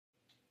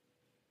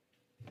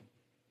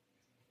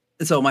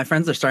So my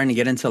friends are starting to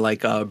get into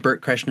like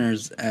Bert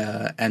Kreschner's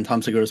and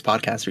Tom Segura's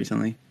podcast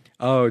recently.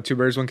 Oh, Two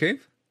Bears, One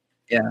Cave?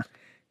 Yeah.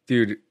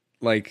 Dude,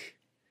 like,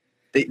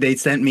 They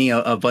sent me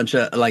a bunch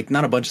of like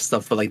not a bunch of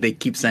stuff, but like they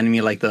keep sending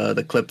me like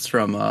the clips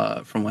from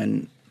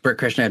when Bert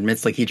Kreschner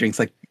admits like he drinks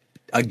like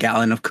a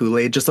gallon of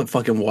Kool-Aid, just a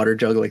fucking water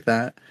jug like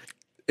that.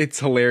 it's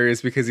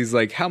hilarious because he's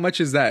like, how much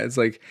is that? It's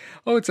like,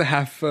 oh, it's a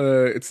half,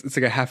 it's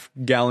like a half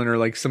gallon or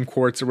like some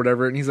quarts or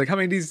whatever. And he's like, how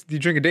many of these do you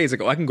drink a day? He's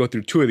like, oh, I can go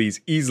through two of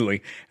these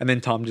easily. And then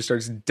Tom just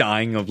starts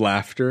dying of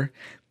laughter.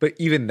 But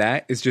even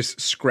that is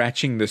just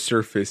scratching the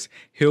surface.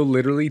 He'll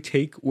literally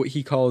take what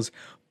he calls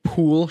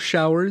pool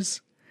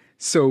showers.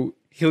 So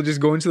he'll just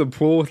go into the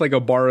pool with like a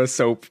bar of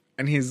soap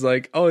and he's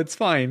like, oh, it's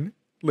fine.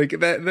 Like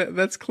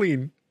that's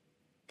clean.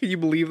 Can you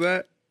believe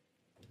that?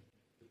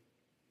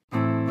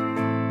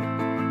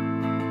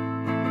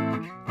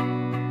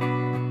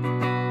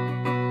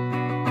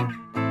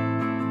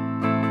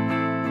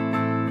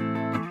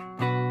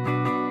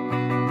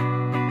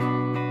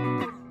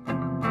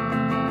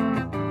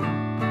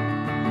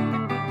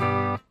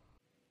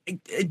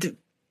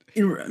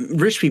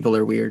 Rich people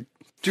are weird.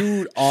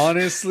 Dude,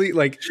 honestly,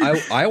 like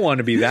I want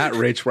to be that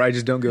rich where I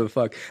just don't give a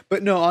fuck.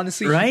 But no,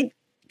 honestly, Right?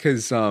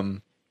 because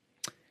Well,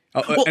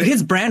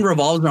 his brand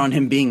revolves around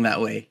him being that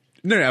way.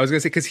 no, I was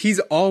gonna say because he's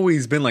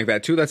always been like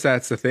that too. That's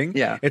the thing.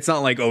 Yeah. It's not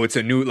like, oh, it's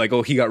a new, like,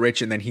 oh, he got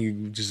rich and then he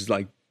just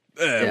like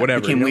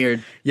whatever, became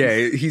weird.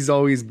 Yeah, he's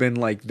always been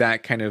like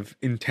that kind of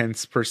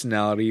intense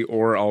personality,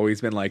 or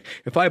always been like,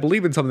 if I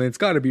believe in something, it's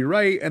got to be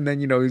right. And then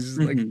he's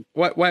like,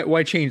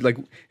 why change? Like,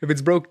 if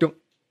it's broke, don't.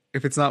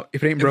 If it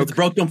ain't broke, If it's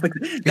broke, don't fix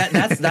it.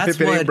 That's if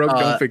it what ain't broke,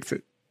 don't fix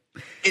it.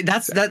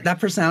 that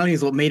personality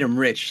is what made him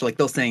rich. Like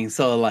those things.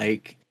 So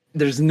like,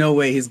 there's no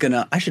way he's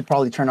gonna. I should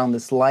probably turn on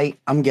this light.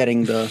 I'm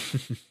getting the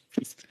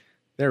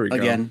There we go.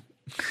 again.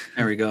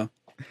 There we go.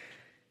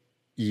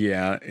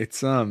 Yeah,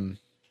 it's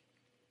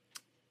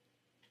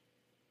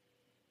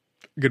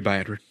Goodbye,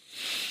 Edward.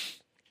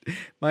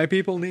 My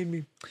people need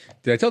me.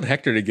 Did I tell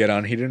Hector to get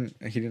on? He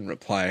didn't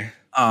reply.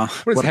 What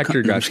has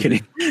Hector got? I'm just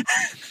kidding.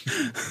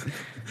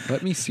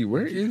 Let me see.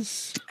 Where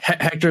is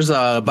Hector's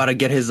about to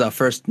get his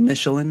first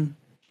Michelin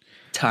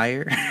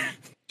tire.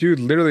 dude?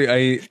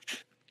 Literally,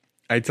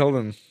 I told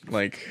him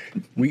like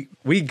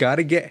we got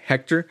to get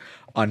Hector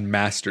on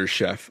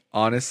MasterChef.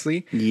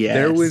 Honestly, Yes.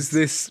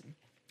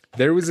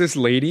 there was this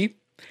lady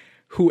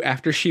who,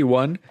 after she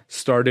won,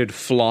 started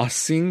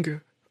flossing,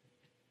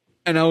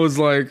 and I was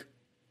like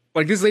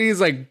this lady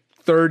is like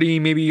 30,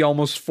 maybe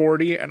almost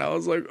 40, and I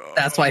was like, oh.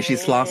 That's why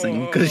she's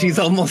flossing, because she's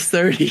almost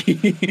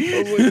 30.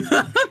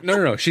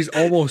 No, she's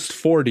almost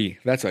 40.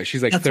 That's why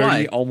she's like That's 30,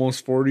 why.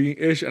 almost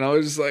 40-ish, and I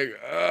was just like,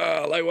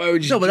 why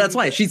would you? No, but do that's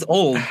why she's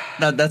old.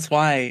 That's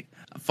why.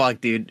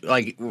 Fuck, dude.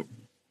 Like,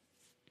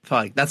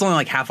 fuck. That's only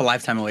like half a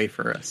lifetime away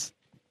for us.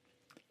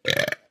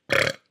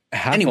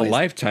 half Anyways. a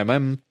lifetime?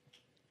 I'm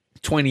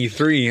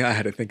 23. I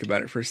had to think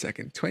about it for a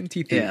second.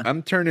 23. Yeah.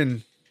 I'm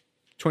turning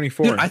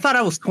 24. Dude, I thought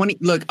I was 20.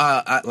 Look,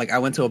 I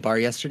went to a bar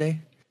yesterday.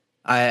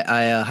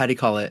 I how do you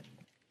call it?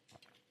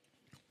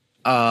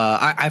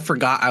 I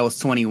forgot I was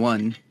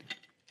 21.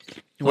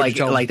 What'd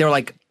you tell Like they were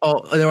like,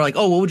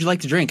 oh, what would you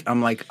like to drink?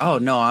 I'm like, oh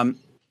no, I'm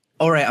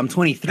all right. I'm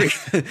 23.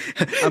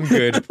 I'm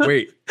good.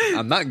 Wait,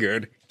 I'm not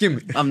good. Give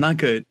me. I'm not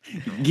good.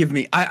 Give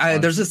me.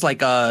 There's this like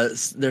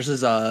there's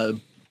this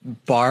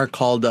bar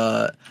called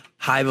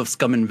Hive of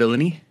Scum and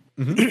Villainy.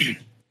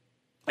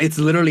 It's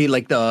literally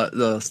like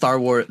the Star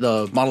Wars,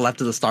 the model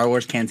after the Star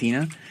Wars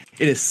cantina.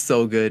 It is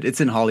so good.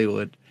 It's in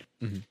Hollywood,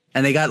 and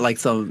they got like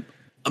some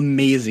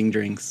amazing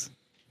drinks.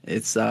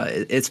 It's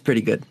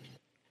pretty good.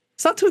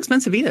 It's not too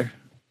expensive either.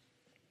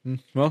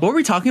 Well, What were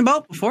we talking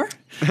about before?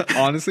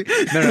 honestly,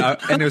 no.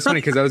 And it was funny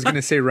because I was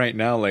gonna say right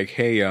now, like,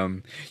 hey,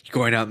 you're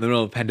going out in the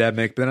middle of a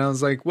pandemic, but then I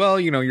was like, well,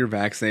 you're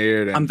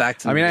vaccinated. And, I'm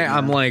vaccinated, I mean,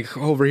 I'm yeah. like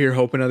over here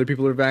hoping other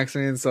people are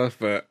vaccinated and stuff,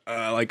 but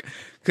like,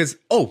 because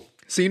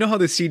so you know how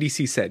the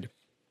CDC said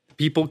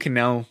people can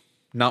now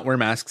not wear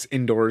masks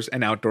indoors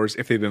and outdoors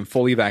if they've been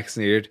fully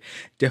vaccinated,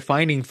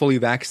 defining fully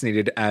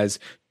vaccinated as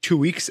 2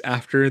 weeks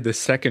after the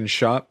second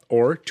shot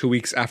or 2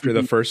 weeks after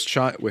the first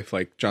shot with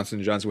like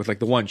Johnson & Johnson with like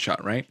the one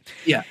shot, right?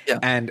 Yeah.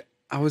 And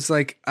I was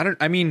like,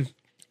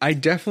 I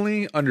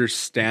definitely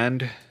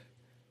understand.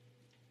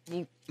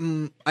 I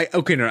don't.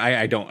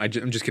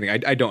 I'm just kidding.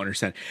 I don't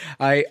understand.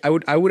 I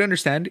would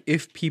understand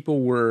if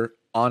people were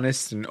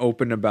honest and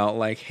open about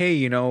like,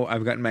 hey,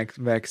 I've gotten my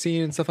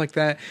vaccine and stuff like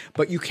that,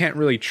 but you can't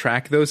really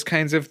track those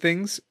kinds of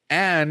things.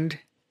 And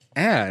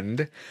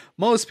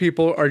most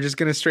people are just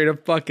gonna straight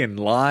up fucking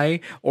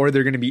lie, or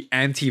they're gonna be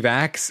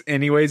anti-vax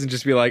anyways and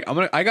just be like,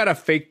 I got a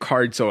fake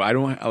card, so I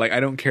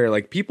don't care.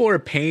 Like, people are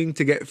paying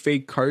to get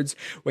fake cards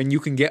when you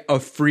can get a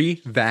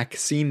free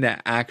vaccine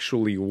that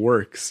actually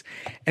works.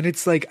 And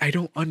it's like, I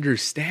don't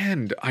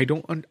understand.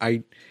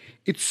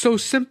 It's so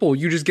simple.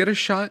 You just get a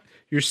shot,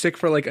 you're sick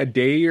for like a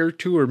day or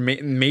two, or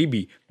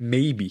maybe,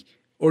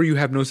 or you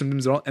have no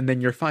symptoms at all, and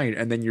then you're fine,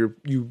 and then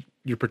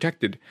you're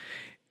protected.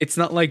 It's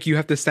not like you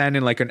have to stand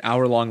in like an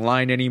hour-long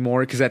line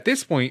anymore, because at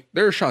this point,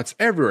 there are shots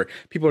everywhere.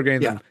 People are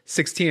getting them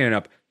 16 and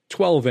up,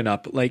 12 and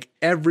up. Like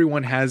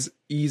everyone has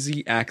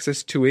easy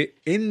access to it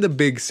in the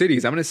big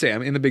cities. I'm going to say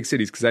I'm in the big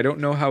cities because I don't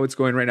know how it's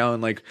going right now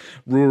in like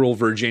rural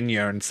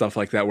Virginia and stuff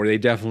like that, where they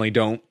definitely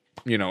don't,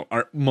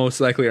 are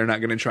most likely are not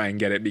going to try and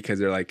get it because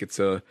they're like, it's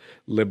a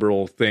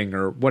liberal thing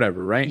or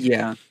whatever. Right.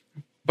 Yeah.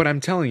 But I'm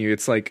telling you,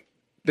 it's like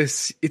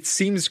this, it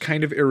seems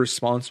kind of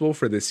irresponsible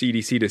for the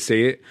CDC to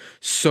say it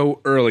so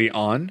early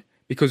on,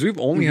 because we've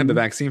only had the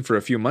vaccine for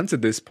a few months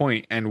at this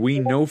point, and we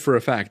know for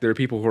a fact there are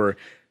people who are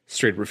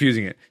straight up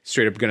refusing it,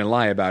 straight up going to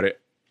lie about it,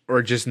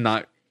 or just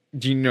not,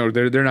 they're not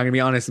going to be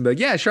honest and be like,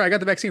 yeah, sure, I got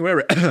the vaccine,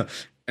 whatever.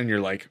 And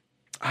you're like,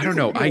 I don't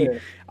know.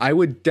 I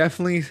would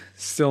definitely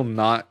still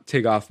not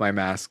take off my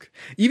mask.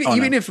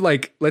 Even if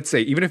like, let's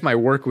say, even if my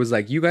work was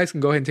like, you guys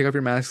can go ahead and take off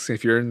your masks.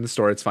 If you're in the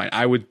store, it's fine.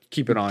 I would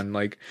keep it on,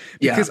 like,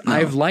 because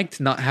I've liked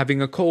not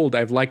having a cold.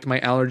 I've liked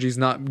my allergies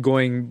not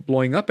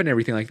blowing up and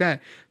everything like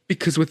that.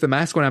 Because with the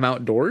mask when I'm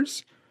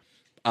outdoors,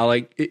 I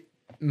like it.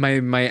 My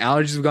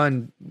allergies have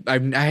gone. I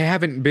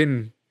haven't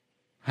been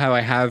how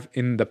I have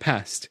in the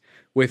past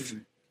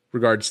with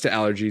regards to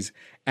allergies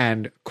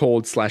and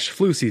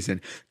cold/flu season,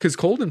 because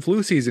cold and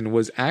flu season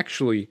was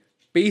actually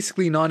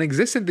basically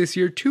non-existent this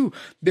year too.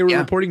 They were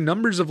reporting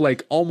numbers of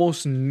like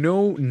almost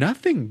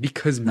nothing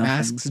because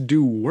masks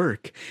do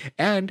work.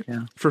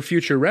 And for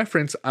future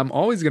reference, I'm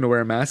always going to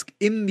wear a mask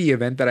in the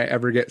event that I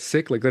ever get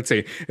sick. Like let's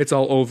say it's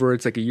all over,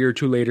 it's like a year or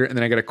two later, and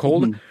then I get a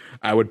cold,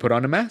 I would put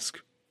on a mask.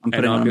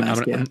 They'll be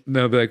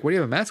like, what do you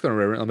have a mask on or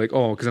whatever? I'm like,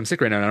 oh, because I'm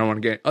sick right now and I don't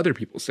want to get other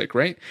people sick,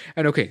 right?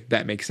 And okay,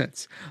 that makes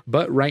sense.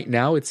 But right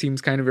now, it seems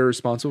kind of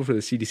irresponsible for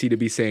the CDC to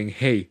be saying,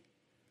 hey,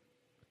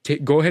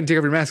 go ahead and take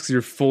off your masks.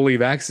 You're fully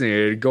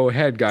vaccinated. Go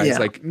ahead, guys. Yeah.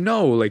 Like,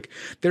 no, like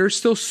there are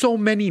still so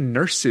many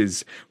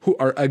nurses who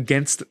are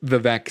against the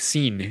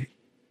vaccine.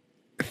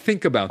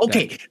 Think about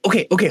that.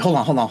 Okay. Hold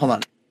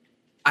on.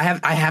 I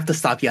have to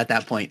stop you at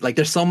that point. Like,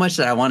 there's so much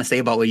that I want to say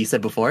about what you said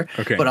before.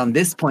 Okay. But on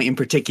this point in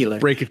particular,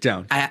 break it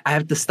down. I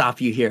have to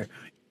stop you here.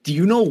 Do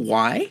you know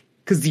why?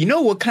 Because do you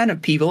know what kind of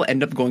people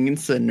end up going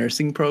into the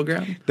nursing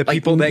program? The like,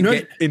 people that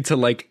get into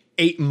like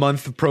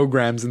 8-month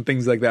programs and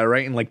things like that,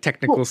 right? And like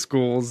technical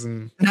schools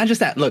and not just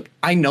that. Look,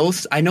 I know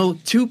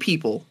 2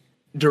 people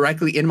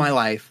directly in my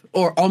life,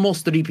 or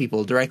almost 3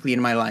 people directly in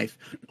my life.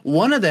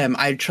 One of them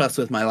I trust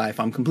with my life.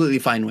 I'm completely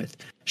fine with.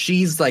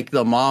 She's like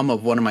the mom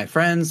of one of my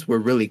friends. We're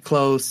really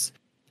close.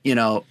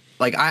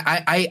 Like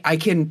I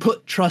can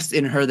put trust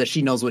in her that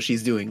she knows what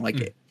she's doing.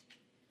 Like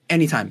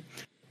anytime.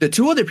 The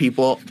 2 other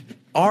people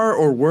are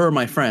or were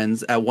my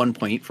friends at one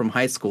point from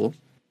high school.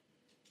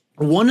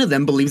 One of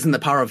them believes in the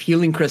power of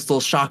healing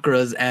crystals,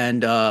 chakras,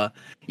 and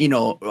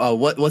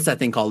what's that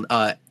thing called?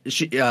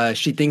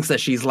 She thinks that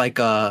she's like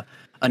an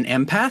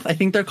empath. I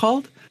think they're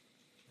called.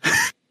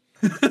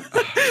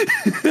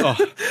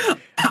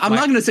 I'm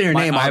not going to say her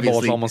name. My eyeballs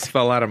obviously. Almost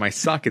fell out of my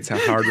sockets. How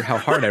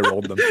hard I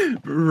rolled them.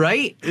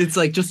 Right? It's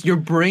like just your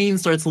brain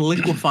starts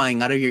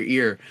liquefying out of your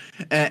ear,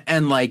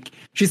 and like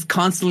she's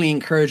constantly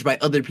encouraged by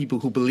other people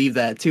who believe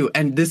that too.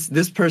 And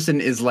this person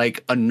is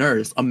like a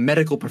nurse, a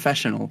medical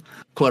professional,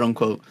 quote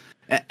unquote,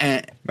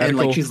 and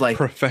like she's like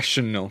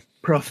professional,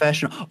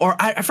 or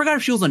I forgot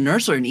if she was a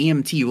nurse or an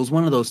EMT. It was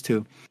one of those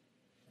two.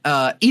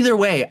 Either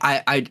way,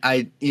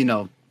 I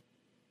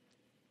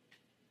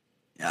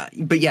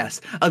but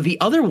yes, the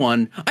other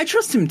one, I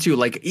trust him too.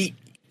 Like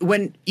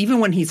even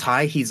when he's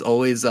high, he's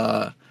always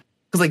because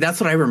like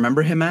that's what I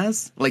remember him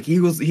as. Like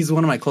he's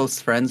one of my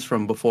close friends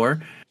from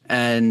before,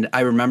 and I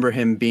remember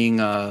him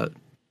being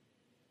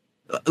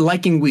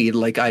liking weed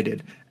like I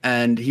did,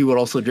 and he would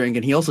also drink,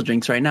 and he also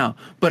drinks right now.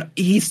 But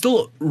he's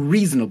still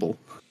reasonable.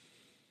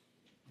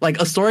 Like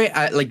a story,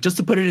 like just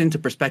to put it into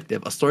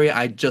perspective, a story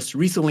I just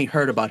recently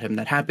heard about him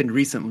that happened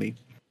recently.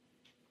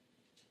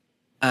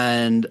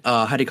 And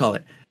how do you call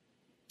it?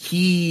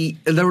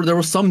 There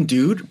was some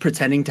dude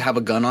pretending to have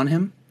a gun on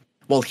him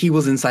while he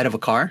was inside of a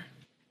car.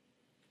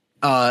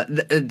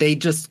 They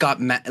just got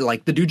mad.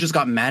 Like the dude just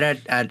got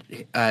mad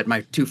at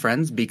my 2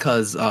 friends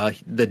because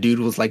the dude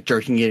was like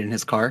jerking it in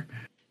his car.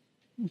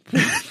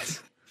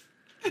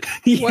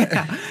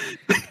 Yeah.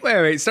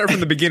 Wait. Start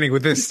from the beginning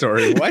with this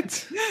story.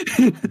 What?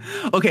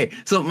 Okay,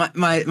 so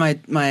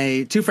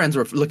my 2 friends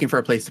were looking for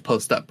a place to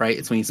post up. Right,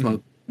 it's when you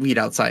smoke weed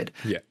outside.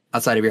 Yeah,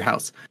 outside of your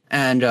house,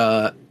 and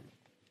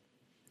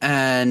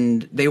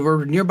they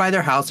were nearby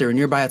their house. They were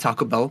nearby a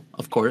Taco Bell,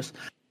 of course.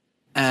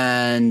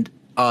 And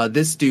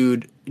this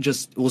dude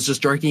was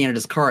just jerking it in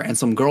his car, and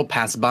some girl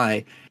passed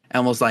by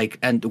and was like,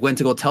 and went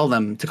to go tell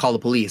them to call the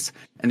police.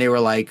 And they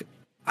were like,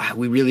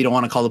 we really don't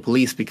want to call the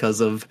police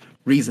because of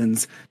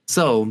reasons.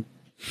 So,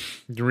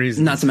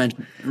 not to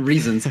mention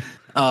reasons.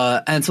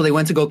 And so they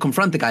went to go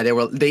confront the guy.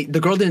 The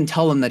girl didn't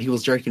tell him that he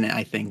was jerking it.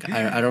 I think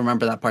I don't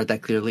remember that part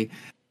that clearly.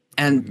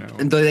 And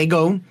they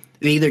go.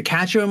 They either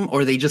catch him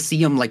or they just see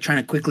him like trying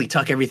to quickly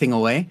tuck everything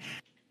away.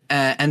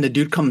 And the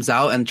dude comes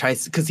out and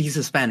tries, because he's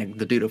Hispanic.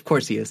 The dude, of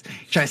course he is.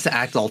 He tries to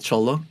act all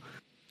cholo.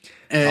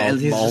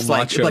 And he's just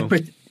like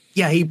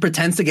he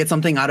pretends to get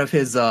something out of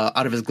his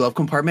glove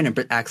compartment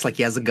and acts like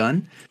he has a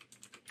gun.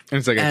 And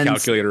it's like a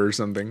calculator or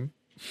something.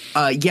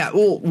 Yeah.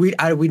 Well,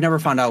 we never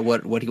found out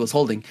what he was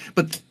holding,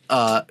 but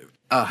how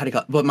do you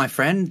call it? But my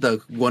friend,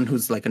 the one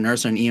who's like a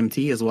nurse or an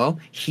EMT as well,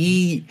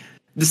 he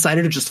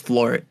decided to just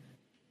floor it.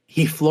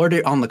 He floored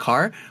it on the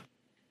car,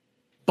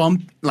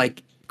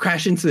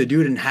 crash into the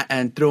dude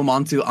and throw him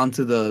onto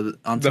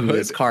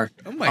his car,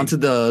 onto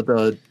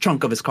the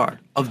trunk of his car,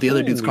 of the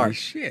other dude's car.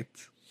 Shit.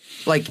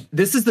 Like,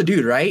 this is the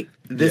dude, right?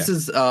 This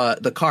is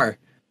the car.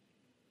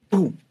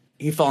 Boom.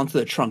 He fell onto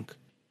the trunk.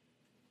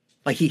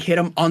 Like, he hit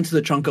him onto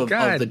the trunk of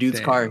the dude's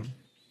car.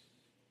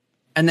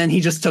 And then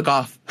he just took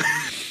off.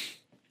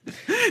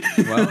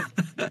 Well,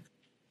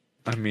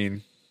 I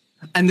mean...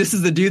 And this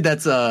is the dude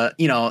that's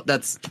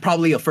that's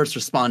probably a first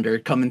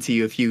responder coming to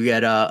you if you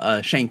get a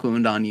shank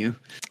wound on you.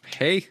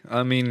 Hey,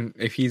 I mean,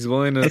 if he's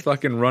willing to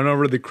fucking run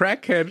over the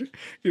crackhead,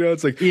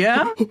 it's like,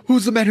 yeah,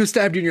 who's the man who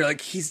stabbed you? And you're like,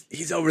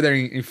 he's over there.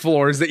 And he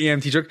floors the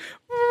EMT truck.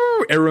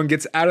 Everyone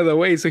gets out of the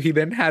way, so he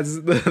then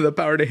has the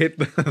power to hit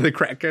the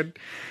crackhead.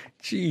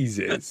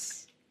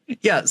 Jesus.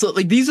 Yeah, so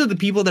like these are the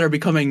people that are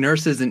becoming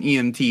nurses and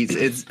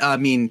EMTs.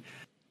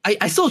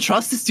 I still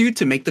trust this dude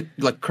to make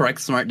the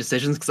correct, smart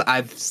decisions because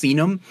I've seen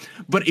him.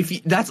 But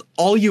if that's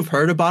all you've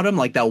heard about him,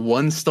 like that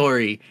one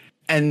story,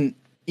 and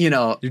you're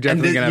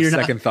definitely gonna have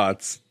second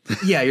thoughts.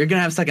 Yeah, you're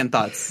gonna have second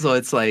thoughts. So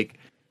it's like,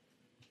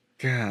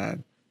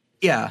 God,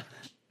 yeah,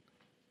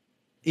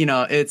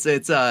 it's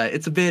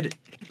a bit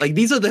like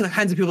these are the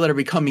kinds of people that are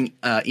becoming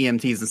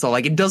EMTs, and so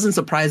like it doesn't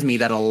surprise me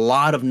that a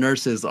lot of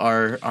nurses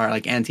are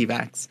like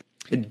anti-vax.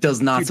 It does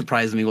not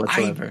surprise me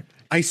whatsoever.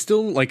 I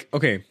still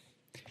okay.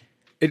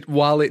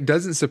 While it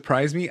doesn't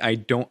surprise me, I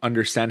don't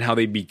understand how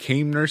they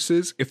became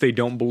nurses if they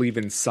don't believe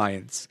in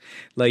science.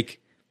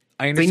 Like,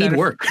 I understand they need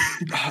work.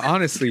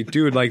 Honestly,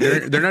 dude, like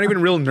they're not even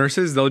real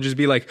nurses. They'll just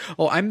be like,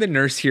 "Oh, I'm the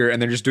nurse here,"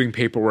 and they're just doing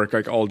paperwork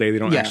like all day. They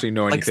don't actually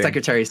know anything. Like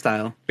secretary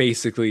style.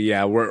 Basically,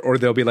 yeah. Or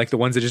they'll be like the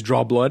ones that just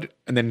draw blood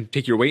and then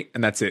take your weight,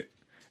 and that's it.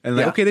 And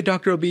like, okay, the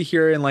doctor will be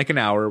here in like an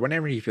hour,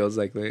 whenever he feels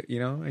like it,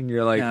 And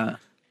you're like,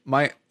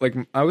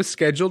 I was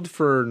scheduled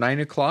for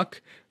 9:00.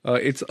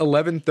 It's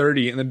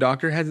 11:30 and the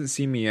doctor hasn't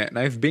seen me yet, and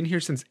I've been here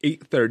since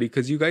 8:30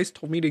 because you guys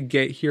told me to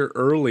get here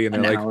early, and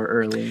they're like, an hour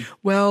early.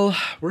 Well,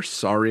 we're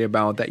sorry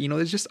about that.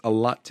 There's just a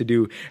lot to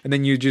do, and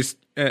then you just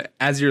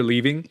as you're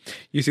leaving,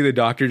 you see the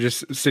doctor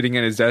just sitting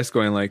at his desk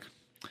going like,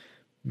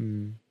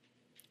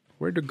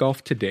 where to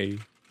golf today?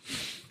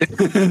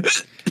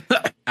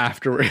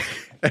 Afterward,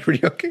 are you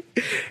okay?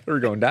 We're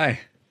going to die.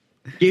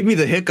 Gave me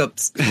the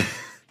hiccups.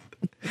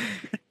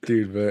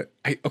 Dude, but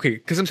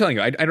because I'm telling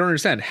you, I don't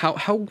understand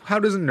how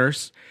does a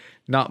nurse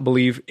not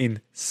believe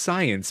in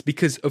science?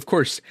 Because of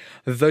course,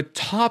 the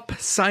top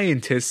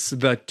scientists,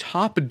 the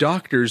top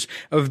doctors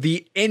of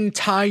the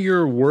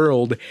entire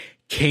world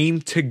came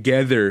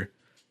together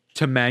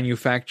to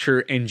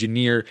manufacture,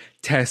 engineer,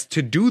 test,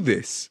 to do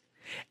this,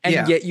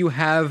 and yet you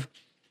have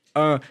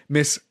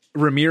Miss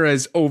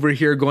Ramirez over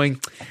here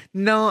going,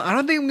 "No, I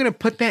don't think I'm gonna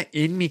put that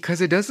in me because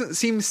it doesn't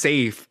seem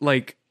safe."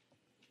 Like,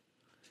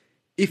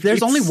 if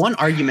there's only one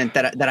argument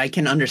that I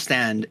can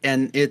understand,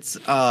 and it's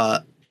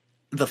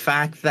the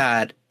fact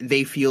that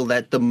they feel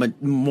that the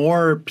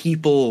more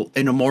people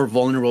in a more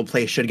vulnerable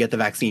place should get the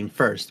vaccine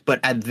first. But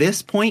at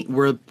this point,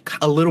 we're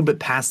a little bit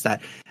past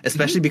that,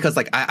 especially because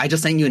like I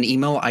just sent you an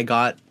email I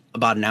got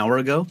about an hour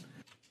ago.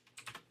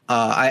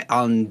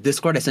 On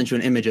Discord, I sent you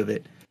an image of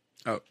it.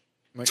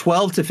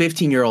 12 to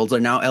 15-year-olds are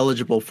now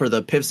eligible for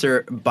the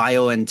Pfizer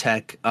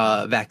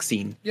BioNTech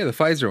vaccine. Yeah, the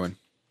Pfizer one.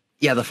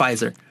 Yeah, the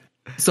Pfizer.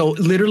 So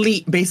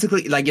literally,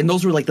 basically, like, and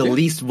those were like the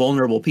least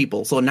vulnerable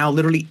people. So now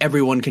literally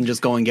everyone can just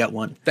go and get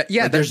one.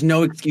 There's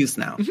no excuse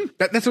now.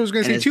 That's what I was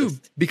going to say too.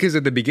 Because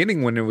at the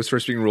beginning, when it was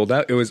first being rolled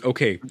out, it was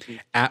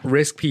at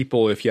risk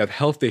people, if you have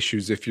health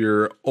issues, if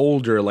you're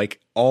older, like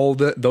all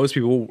those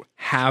people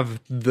have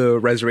the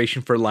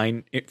reservation for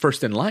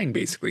first in line,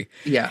 basically.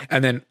 Yeah.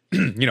 And then,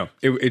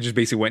 it just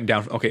basically went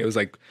down. Okay, it was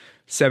like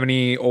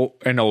 70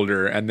 and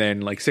older, and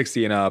then like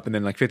 60 and up, and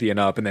then like 50 and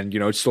up, and then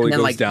it slowly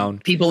goes down.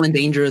 People in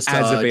dangerous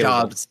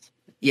jobs,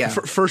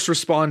 first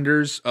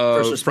responders,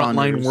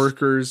 frontline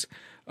workers,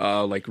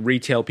 like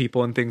retail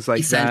people and things like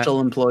essential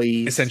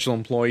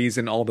employees,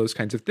 and all those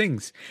kinds of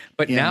things.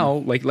 But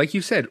now, like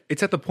you said,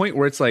 it's at the point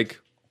where it's like,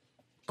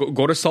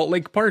 go to Salt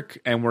Lake Park,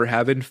 and we're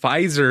having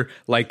Pfizer,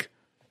 like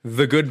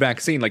the good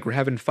vaccine. Like, we're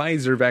having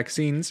Pfizer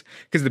vaccines,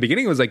 because at the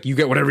beginning it was like, you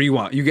get whatever you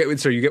want. You get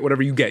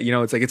whatever you get.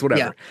 It's like, it's whatever.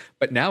 Yeah.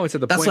 But now it's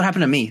at the point. That's what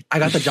happened to me. I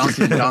got the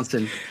Johnson &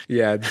 Johnson.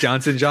 Yeah,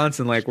 Johnson &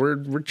 Johnson. Like, we're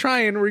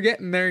trying. We're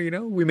getting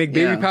there, We make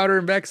baby powder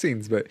and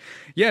vaccines. But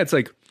yeah, it's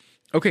like,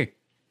 okay,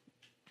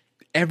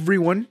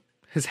 everyone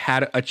has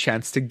had a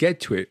chance to get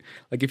to it.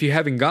 Like, if you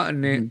haven't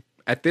gotten it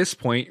at this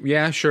point,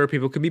 yeah, sure,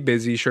 people can be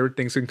busy. Sure,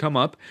 things can come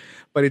up.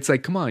 But it's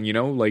like, come on,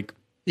 like,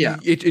 yeah,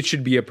 it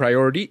should be a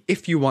priority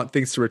if you want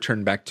things to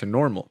return back to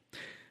normal.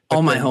 But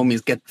all my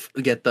homies get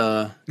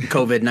the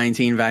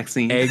COVID-19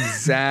 vaccine.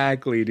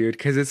 Exactly, dude.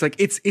 Because it's like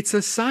it's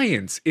a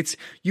science.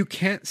 You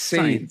can't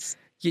say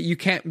you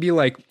can't be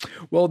like,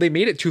 well, they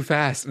made it too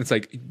fast. And it's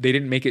like, they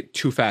didn't make it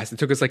too fast. It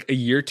took us like a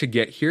year to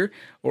get here,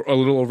 or a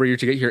little over a year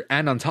to get here.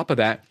 And on top of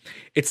that,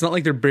 it's not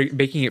like they're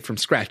baking it from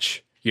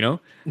scratch, you know?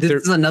 This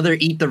is another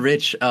Eat the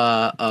Rich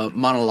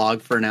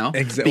monologue for now.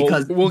 Exactly.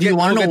 Because do you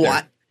want to know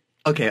what?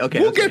 Okay.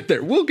 We'll get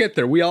there. We'll get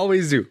there. We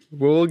always do.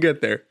 We'll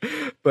get there.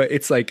 But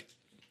it's like,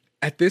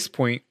 at this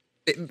point,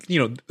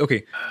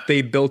 okay,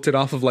 they built it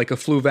off of like a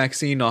flu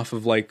vaccine, off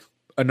of like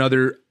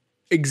another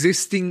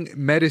existing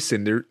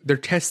medicine.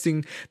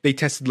 They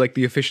tested like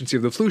the efficiency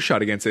of the flu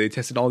shot against it. They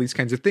tested all these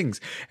kinds of things.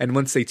 And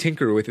once they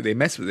tinker with it, they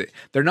mess with it.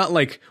 They're not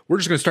like, we're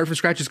just going to start from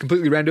scratch. It's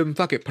completely random.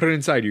 Fuck it. Put it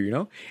inside you, you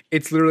know?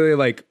 It's literally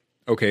like,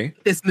 okay.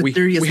 This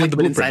mysterious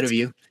liquid inside of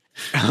you.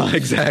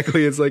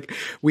 Exactly. It's like,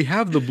 we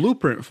have the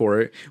blueprint for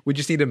it. We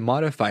just need to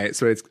modify it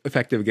so it's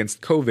effective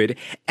against COVID.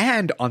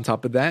 And on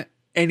top of that,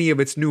 any of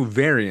its new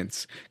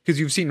variants, because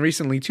you've seen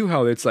recently too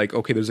how it's like,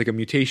 okay, there's like a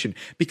mutation,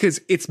 because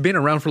it's been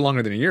around for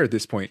longer than a year at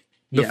this point.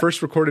 The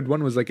first recorded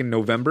one was like in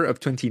November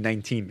of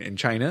 2019 in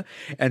China.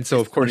 And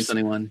so, of course,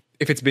 2021.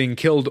 If it's being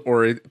killed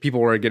or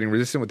people are getting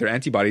resistant with their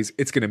antibodies,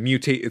 it's going to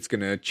mutate. It's going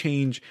to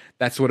change.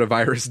 That's what a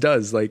virus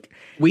does. Like,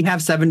 we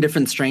have 7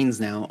 different strains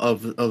now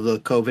of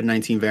the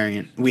COVID-19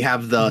 variant. We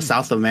have the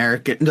South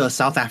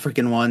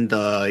African one,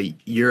 the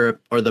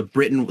Europe or the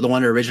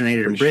one that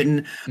originated in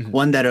Britain,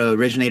 one that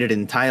originated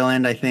in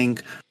Thailand, I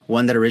think,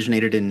 one that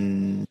originated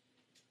in,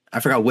 I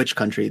forgot which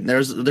country.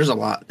 There's a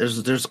lot.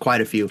 There's quite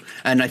a few.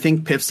 And I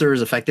think Pfizer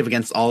is effective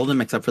against all of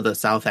them except for the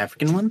South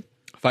African one.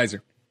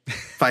 Pfizer.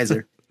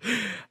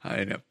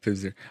 I know.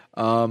 Pfizer.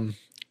 Let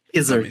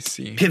me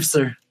see.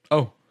 Pfizer.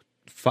 Oh,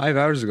 5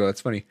 hours ago. That's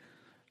funny.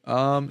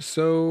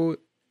 So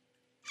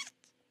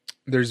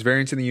there's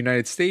variants in the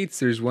United States.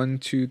 There's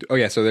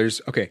so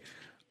there's,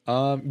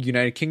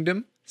 United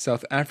Kingdom,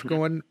 South Africa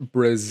one,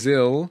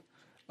 Brazil.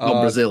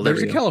 Brazil.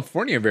 There's a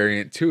California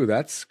variant too.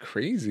 That's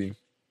crazy.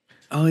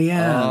 Oh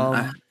yeah,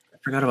 I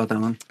forgot about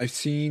that one. I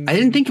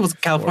didn't think it was a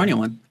California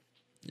one.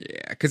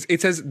 Yeah, because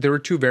it says there were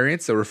 2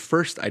 variants that were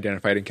first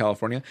identified in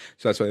California,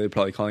 so that's why they're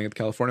probably calling it the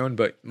California one.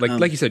 But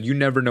like you said, you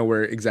never know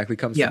where it exactly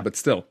comes from. But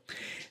still,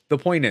 the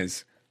point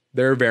is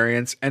there are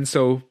variants, and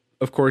so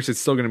of course it's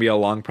still going to be a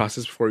long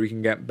process before we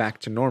can get back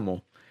to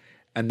normal.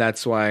 And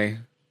that's why,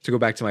 to go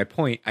back to my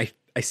point,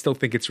 I still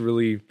think it's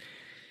really.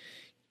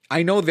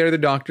 I know they're the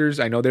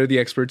doctors, I know they're the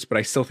experts, but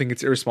I still think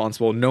it's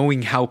irresponsible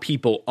knowing how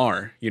people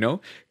are, you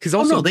know? Because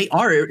also, no, they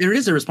are. It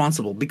is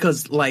irresponsible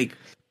because, like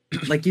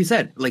you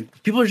said,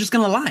 like people are just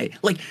gonna lie.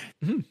 Like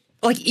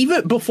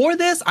even before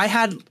this, I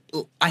had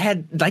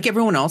like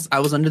everyone else,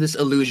 I was under this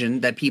illusion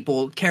that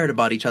people cared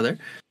about each other,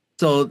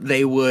 so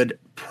they would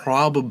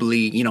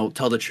probably,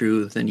 tell the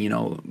truth and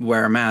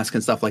wear a mask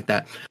and stuff like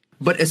that.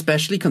 But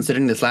especially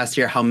considering this last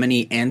year, how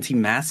many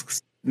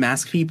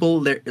mask people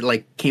there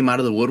like came out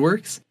of the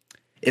woodworks.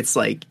 It's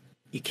like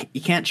you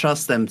can't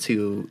trust them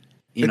to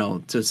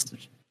just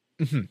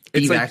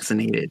be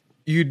vaccinated.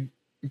 You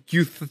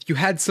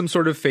had some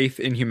sort of faith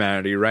in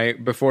humanity,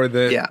 right? Before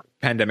the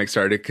pandemic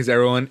started, because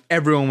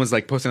everyone was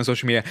like posting on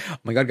social media, oh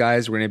my god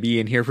guys, we're gonna be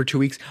in here for 2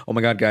 weeks. Oh my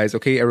god guys,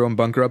 okay, everyone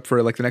bunker up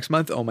for like the next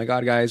month. Oh my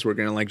god guys, we're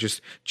gonna like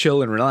just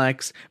chill and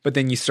relax. But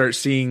then you start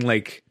seeing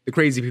like the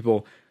crazy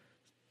people,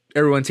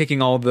 everyone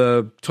taking all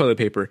the toilet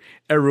paper,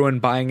 everyone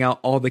buying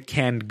out all the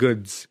canned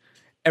goods,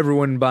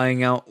 everyone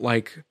buying out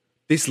like.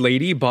 This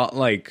lady bought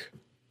like,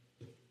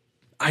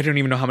 I don't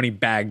even know how many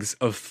bags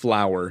of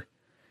flour.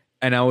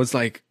 And I was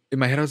like, in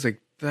my head, I was like,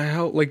 the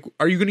hell? Like,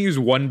 are you going to use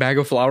 1 bag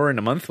of flour in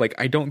a month? Like,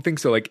 I don't think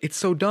so. Like, it's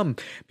so dumb.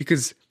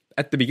 Because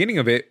at the beginning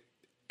of it,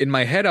 in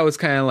my head, I was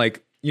kind of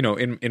like,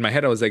 in my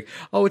head, I was like,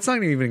 oh, it's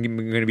not even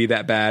going to be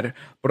that bad.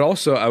 But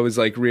also, I was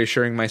like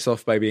reassuring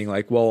myself by being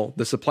like, well,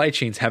 the supply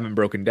chains haven't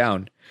broken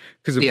down.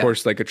 Because, of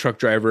course, like a truck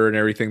driver and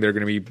everything, they're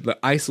going to be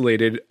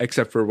isolated,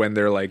 except for when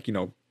they're like,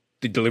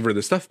 they deliver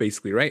the stuff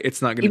basically, right?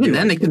 It's not going to be even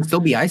then like, they can still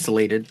be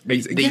isolated.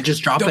 They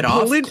just drop it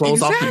off, close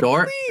off the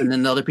door, and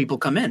then the other people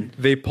come in.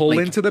 They pull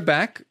into the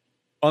back,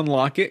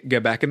 unlock it,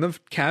 get back in the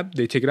cab,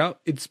 they take it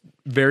out. It's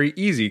very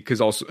easy because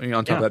also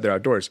on top of that they're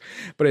outdoors.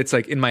 But it's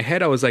like in my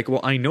head I was like,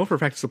 well, I know for a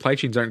fact supply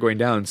chains aren't going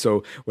down.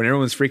 So when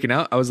everyone's freaking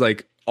out, I was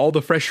like, all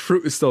the fresh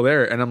fruit is still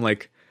there, and I'm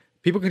like,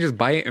 people can just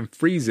buy it and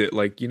freeze it,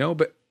 like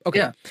but. Okay.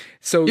 Yeah.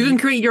 So you can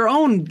create your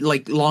own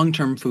like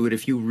long-term food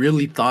if you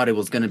really thought it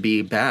was going to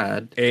be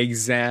bad.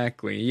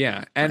 Exactly.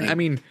 Yeah. And I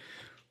mean,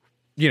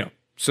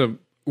 so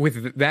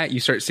with that, you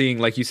start seeing,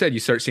 like you said,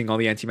 all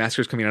the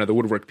anti-maskers coming out of the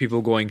woodwork,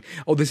 people going,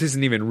 oh, this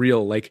isn't even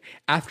real. Like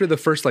after the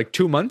first like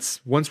 2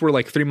 months, once we're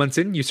like 3 months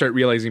in, you start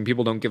realizing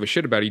people don't give a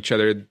shit about each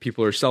other.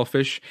 People are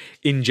selfish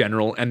in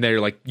general. And they're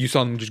like, you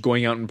saw them just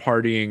going out and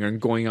partying and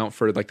going out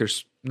for like,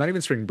 there's not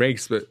even spring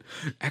breaks, but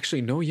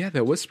actually, no, yeah,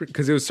 that was spring,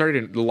 because it was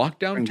started in the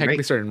lockdown,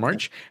 technically started in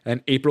March,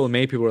 and April and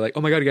May, people were like,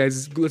 oh my God,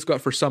 guys, let's go out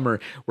for summer,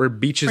 where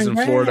beaches in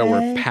Florida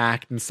were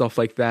packed and stuff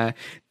like that.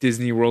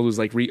 Disney World was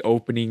like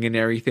reopening and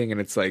everything, and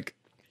it's like,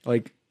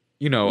 come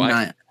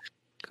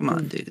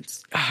on,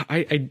 dudes.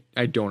 I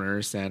don't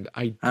understand.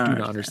 I do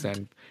not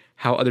understand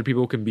how other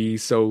people can be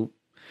so,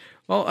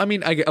 well, I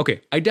mean, I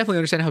definitely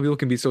understand how people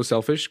can be so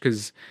selfish,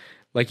 because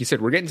like you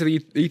said, we're getting to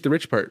the eat the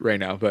rich part right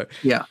now, but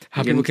Yeah,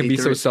 how we're people getting to can eat be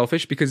the so rich.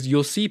 selfish, because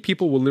you'll see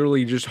people will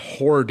literally just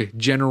hoard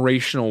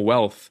generational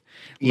wealth.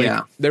 Like,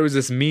 Yeah. there was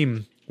this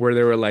meme where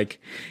they were like,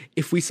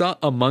 if we saw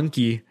a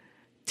monkey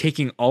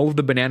taking all of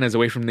the bananas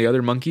away from the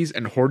other monkeys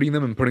and hoarding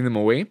them and putting them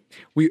away,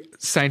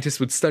 scientists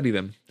would study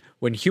them.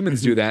 When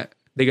humans do that,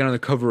 they get on the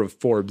cover of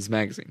Forbes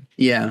magazine.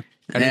 Yeah,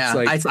 And yeah. it's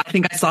like, I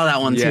think I saw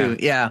that one Yeah. too.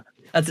 Yeah,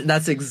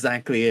 that's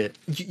exactly it.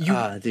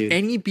 Dude.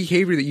 any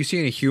behavior that you see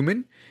in a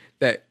human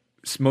that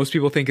most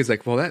people think is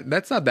like, well,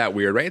 that's not that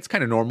weird, right? It's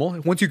kind of normal.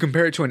 Once you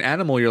compare it to an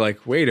animal, you're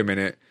like, wait a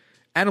minute,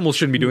 animals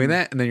shouldn't be doing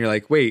that. And then you're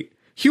like, wait,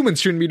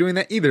 humans shouldn't be doing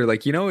that either.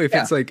 Like, you know, if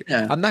it's like,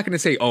 I'm not going to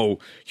say, oh,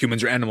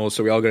 humans are animals,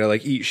 so we all got to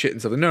like eat shit and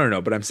stuff.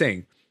 No. But I'm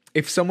saying,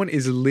 if someone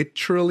is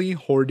literally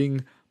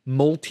hoarding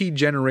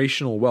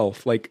multi-generational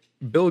wealth, like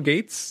Bill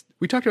Gates,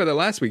 we talked about that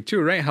last week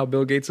too, right? How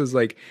Bill Gates was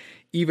like,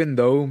 even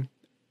though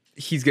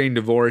he's getting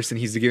divorced and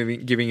he's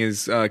giving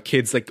his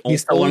kids like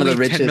He's still only one of the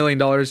 $10 richest. million.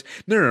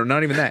 No,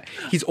 not even that.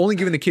 He's only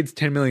giving the kids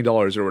 $10 million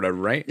or whatever,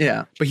 right?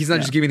 Yeah. But he's not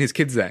just giving his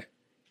kids that.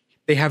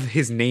 They have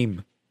his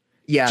name.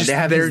 Yeah, Just they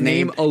have their his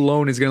name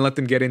alone is going to let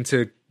them get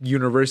into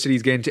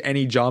universities, get into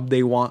any job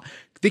they want.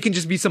 They can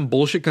just be some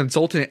bullshit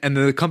consultant, and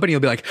the company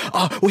will be like,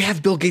 "Oh, we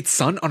have Bill Gates'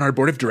 son on our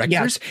board of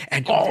directors,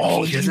 and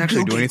he doesn't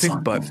actually do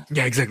anything." But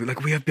yeah, exactly.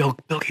 Like, we have Bill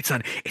Gates'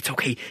 son. It's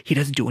okay. He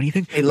doesn't do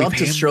anything. They We love pay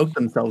to him. stroke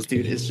themselves,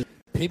 dude. It's just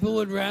People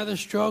would rather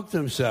stroke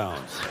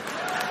themselves.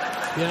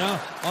 You know,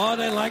 oh,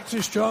 they like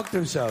to stroke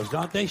themselves.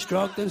 Don't they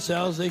stroke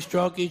themselves? They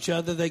stroke each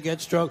other. They get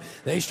stroked.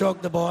 They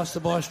stroke the boss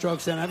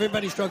strokes them.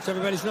 Everybody strokes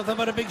everybody. It's nothing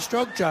but a big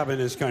stroke job in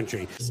this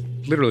country.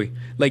 Literally,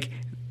 like,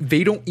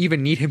 they don't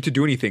even need him to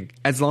do anything.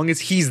 As long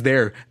as he's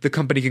there, the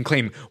company can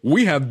claim,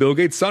 we have Bill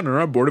Gates' son on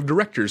our board of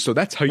directors. So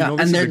that's how you know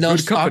this and is a their good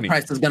stock company.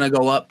 price is gonna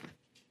go up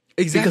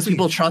Exactly. because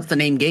people trust the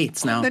name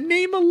Gates now. the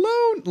name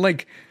alone.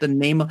 Like, The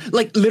name,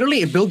 like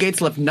literally, if Bill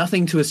Gates left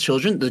nothing to his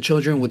children, the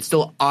children would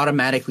still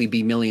automatically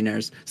be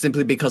millionaires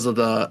simply because of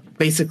the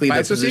basically by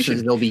the association.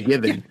 positions they'll be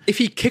given. Yeah. If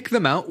he kicked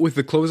them out with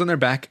the clothes on their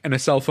back and a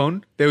cell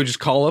phone, they would just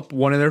call up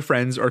one of their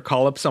friends or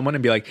call up someone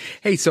and be like,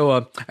 hey,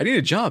 so I need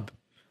a job.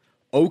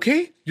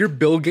 Okay, you're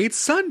Bill Gates'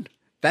 son.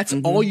 That's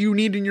all you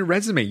need in your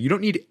resume. You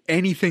don't need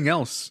anything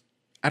else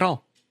at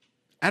all.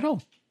 At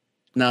all.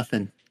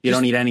 Nothing. You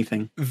don't need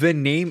anything. The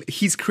name,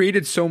 he's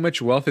created so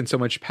much wealth and so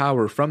much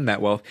power from that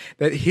wealth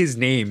that his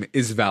name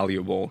is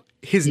valuable.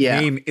 His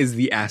name is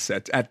the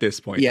asset at this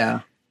point.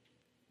 Yeah.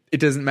 It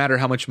doesn't matter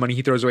how much money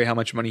he throws away, how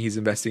much money he's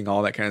investing,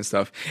 all that kind of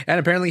stuff. And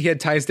apparently he had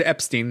ties to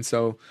Epstein,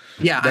 so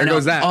Yeah, there I know.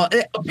 goes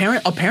that.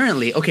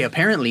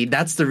 Apparently,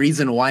 that's the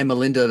reason why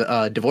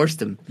Melinda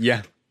divorced him.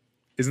 Yeah.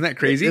 Isn't that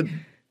crazy?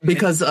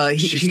 Because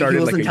She he started,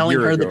 wasn't like, a telling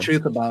year her the ago.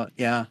 truth about,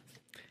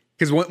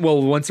 Because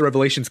once the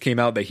revelations came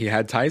out that he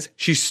had ties,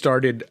 she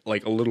started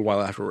like a little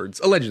while afterwards.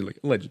 Allegedly.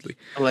 Reportedly,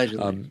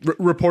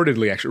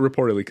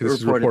 because this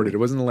was reported. It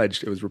wasn't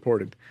alleged. It was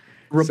reported.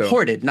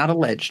 Reported, not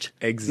alleged.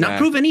 Exactly. Not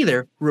proven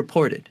either.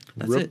 Reported.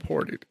 That's it.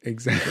 Reported.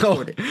 Exactly.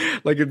 Reported.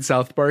 Like in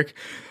South Park.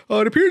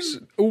 It appears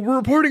we're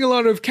reporting a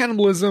lot of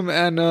cannibalism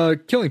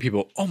and killing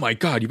people. Oh my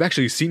God, you've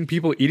actually seen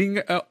people eating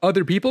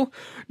other people?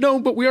 No,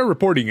 but we are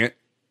reporting it.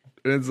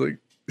 And it's like,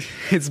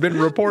 it's been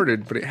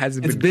reported, but it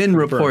hasn't It's been been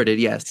confirmed. reported,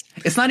 yes.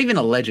 It's not even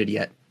alleged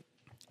yet.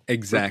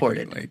 Exactly.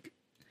 Reported.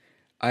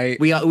 Like,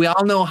 We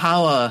all know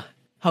how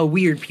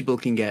weird people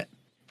can get.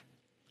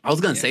 I was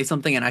gonna say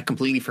something and I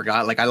completely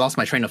forgot. Like I lost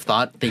my train of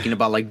thought thinking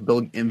about like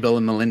Bill and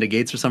Melinda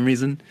Gates for some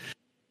reason.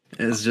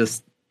 It's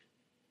just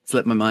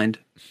slipped my mind.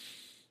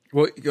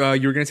 Well, you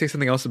were going to say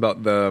something else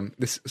about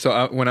this.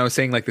 So when I was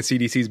saying like the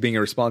CDC is being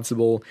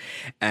irresponsible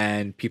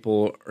and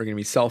people are going to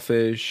be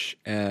selfish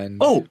and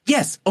Oh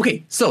yes,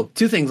 okay. So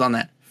two things on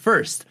that.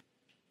 First,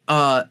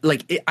 I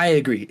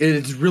agree.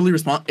 It's really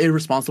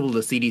irresponsible to the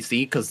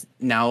CDC because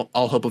now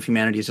all hope of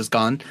humanity is just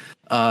gone.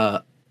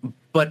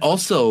 But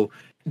also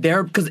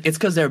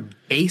because they're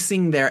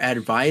basing their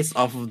advice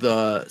off of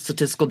the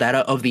statistical data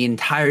of the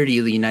entirety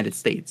of the United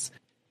States.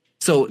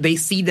 So they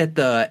see that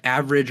the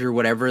average or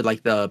whatever,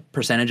 like the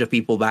percentage of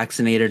people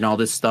vaccinated and all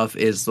this stuff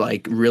is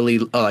like really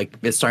like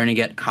it's starting to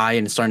get high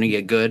and it's starting to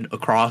get good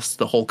across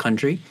the whole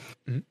country.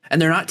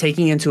 And they're not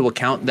taking into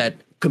account that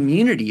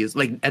communities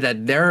like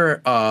that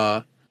their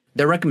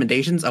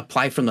recommendations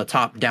apply from the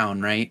top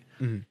down, right?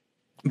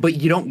 But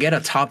you don't get a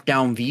top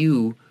down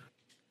view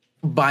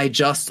by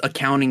just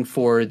accounting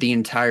for the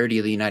entirety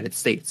of the United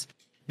States.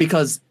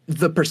 Because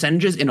the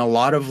percentages in a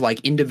lot of like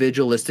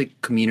individualistic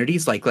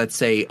communities, like let's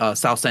say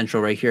South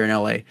Central right here in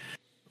LA,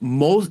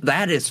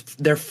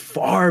 they're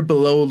far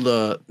below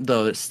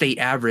the state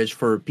average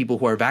for people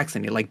who are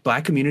vaccinated. Like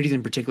Black communities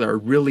in particular are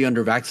really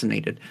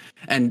under-vaccinated.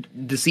 And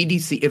the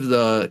CDC, if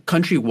the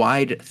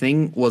countrywide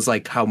thing was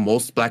like how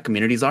most Black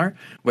communities are,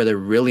 where they're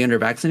really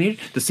under-vaccinated,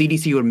 the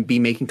CDC would be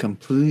making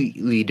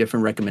completely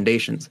different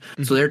recommendations.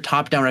 So their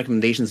top-down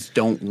recommendations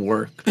don't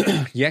work.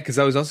 yeah, because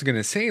I was also going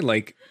to say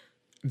like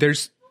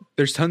there's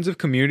tons of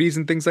communities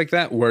and things like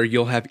that where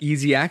you'll have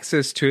easy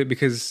access to it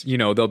because, you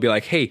know, they'll be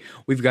like, hey,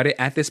 we've got it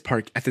at this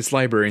park, at this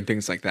library and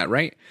things like that,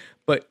 right?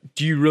 But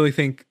do you really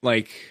think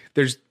like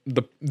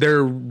there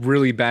are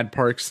really bad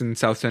parks in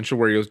South Central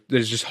where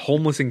there's just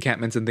homeless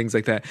encampments and things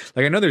like that?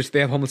 Like I know they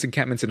have homeless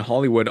encampments in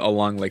Hollywood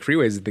along like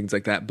freeways and things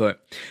like that,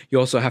 but you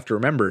also have to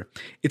remember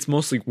it's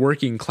mostly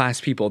working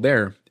class people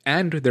there.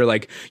 And they're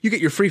like, you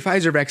get your free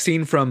Pfizer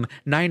vaccine from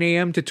 9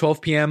 a.m. to 12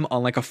 p.m.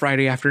 on like a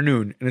Friday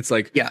afternoon. And it's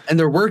like, yeah, and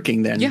they're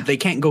working then. Yeah. They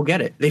can't go get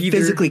it. They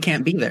physically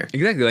can't be there.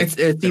 Exactly. Like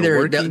it's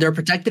either they're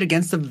protected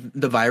against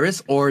the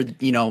virus or,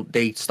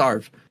 they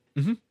starve.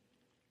 Mm-hmm.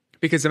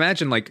 Because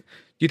imagine, like, do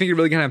you think you're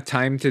really gonna have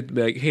time to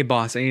be like, hey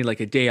boss, I need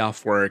like a day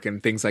off work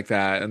and things like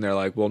that? And they're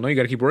like, well, no, you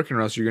got to keep working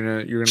or else you're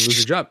gonna lose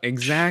your job.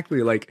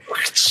 Exactly. Like,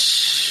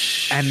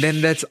 and then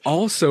that's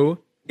also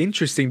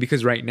interesting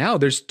because right now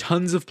there's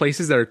tons of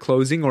places that are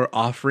closing or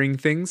offering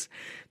things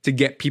to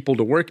get people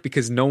to work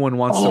because no one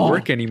wants to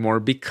work anymore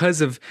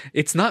because of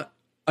it's not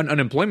an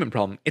unemployment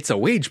problem, it's a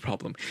wage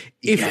problem.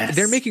 If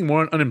they're making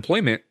more on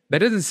unemployment, that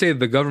doesn't say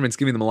the government's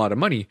giving them a lot of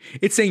money.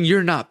 It's saying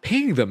you're not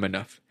paying them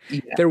enough.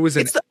 Yeah. There was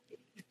an eat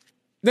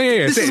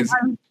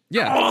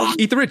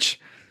the rich.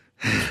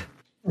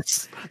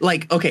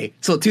 Like, okay,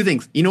 so two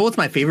things. You know what's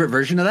my favorite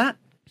version of that?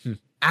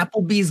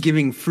 Applebee's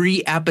giving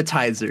free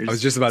appetizers. I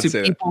was just about to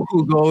say people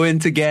who go in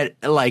to get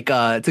like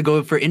to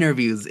go for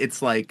interviews.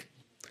 It's like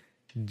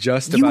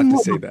just about to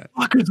say that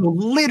fuckers will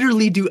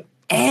literally do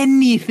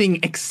anything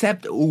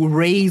except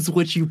raise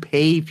what you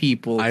pay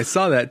people. I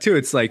saw that too.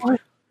 It's like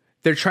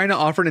they're trying to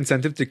offer an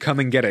incentive to come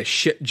and get a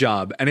shit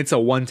job, and it's a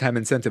one-time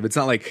incentive. It's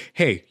not like,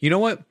 hey, you know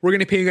what? We're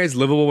going to pay you guys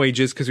livable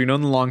wages because we know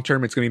in the long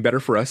term it's going to be better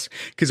for us.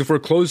 Because if we're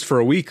closed for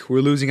a week,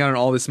 we're losing out on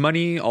all this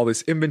money, all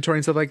this inventory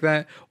and stuff like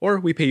that. Or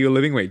we pay you a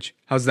living wage.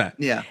 How's that?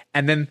 Yeah.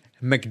 And then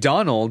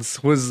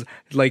McDonald's was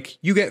like,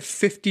 you get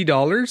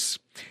 $50.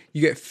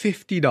 You get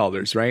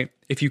 $50, right?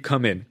 If you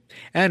come in.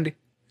 And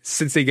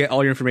since they get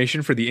all your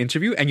information for the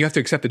interview, and you have to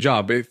accept the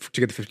job to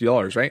get the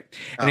 $50, right?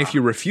 And if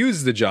you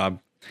refuse the job,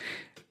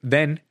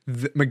 then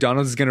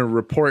McDonald's is going to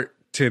report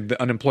to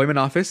the unemployment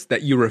office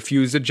that you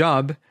refused a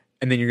job,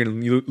 and then you're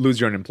going to lose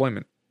your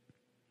unemployment.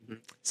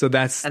 So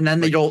that's and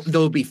then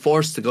they'll be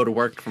forced to go to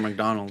work for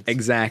McDonald's.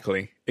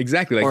 Exactly.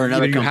 Like or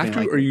another either you have to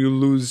like or you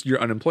lose your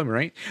unemployment,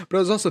 right? But I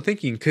was also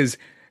thinking because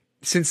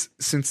since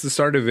the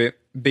start of it,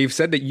 they've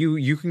said that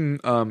you can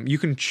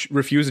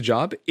refuse a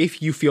job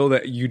if you feel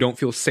that you don't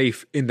feel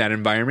safe in that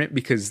environment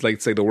because,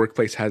 like, say the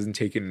workplace hasn't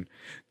taken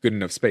good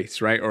enough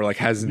space, right? Or like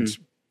hasn't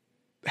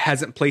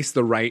placed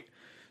the right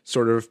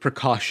sort of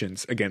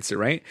precautions against it,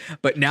 right?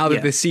 But now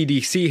that the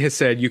CDC has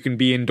said you can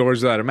be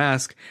indoors without a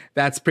mask,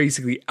 that's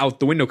basically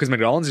out the window because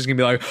McDonald's is going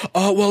to be like,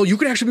 oh, well, you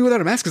can actually be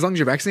without a mask as long as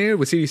you're vaccinated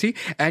with CDC.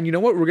 And you know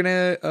what? You're going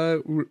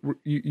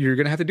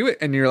to have to do it.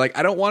 And you're like,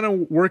 I don't want to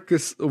work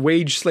this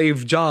wage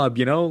slave job,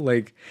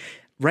 like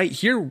right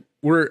here.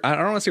 I don't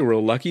want to say we're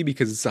lucky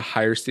because it's a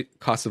higher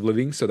cost of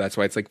living. So that's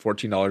why it's like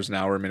 $14 an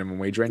hour minimum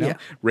wage right now,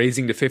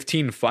 raising to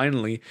 15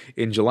 finally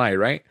in July,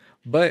 right?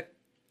 But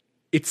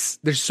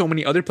there's so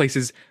many other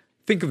places.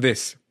 Think of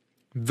this.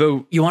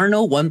 You want to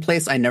know one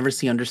place I never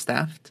see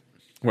understaffed?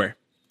 Where?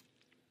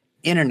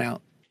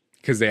 In-N-Out.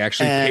 Because they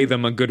actually pay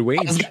them a good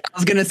wage. I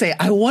was going to say,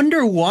 I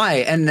wonder why.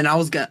 And then I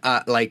was going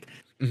to,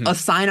 a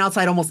sign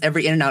outside almost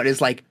every In-N-Out is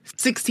like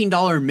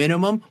 $16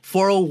 minimum,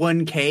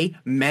 401k,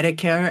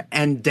 Medicare,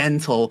 and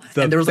dental.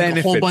 And there was like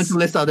a whole bunch of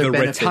lists of other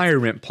benefits. The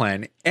retirement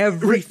plan.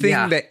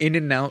 Everything that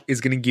In-N-Out is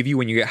going to give you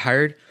when you get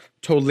hired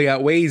totally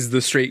outweighs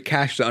the straight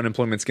cash that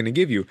unemployment's going to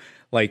give you.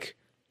 Like,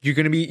 you're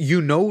going to be,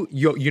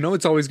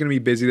 it's always going to be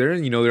busy there,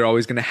 and they're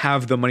always going to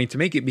have the money to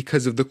make it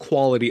because of the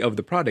quality of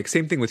the product.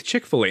 Same thing with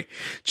Chick-fil-A.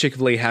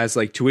 Chick-fil-A has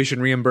like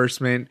tuition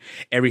reimbursement,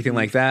 everything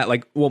like that.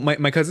 Like, well,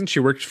 my cousin, she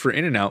worked for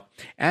In-N-Out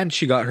and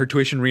she got her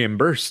tuition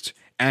reimbursed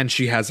and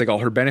she has like all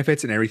her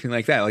benefits and everything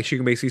like that. Like, she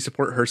can basically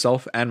support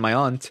herself and my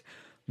aunt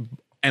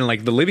and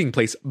like the living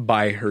place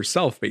by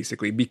herself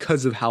basically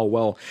because of how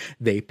well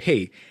they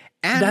pay.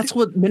 And that's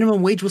what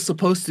minimum wage was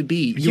supposed to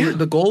be.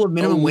 The goal of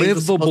minimum wage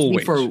was supposed to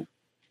be for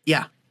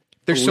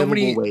there's so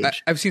many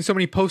I've seen so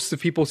many posts of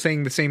people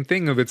saying the same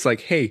thing of it's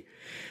like, hey,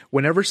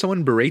 whenever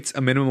someone berates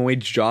a minimum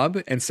wage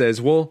job and says,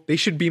 well, they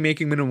should be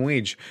making minimum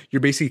wage, you're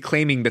basically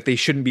claiming that they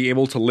shouldn't be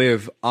able to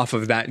live off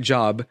of that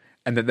job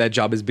and that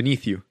job is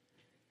beneath you.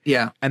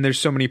 Yeah. And there's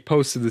so many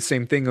posts of the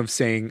same thing of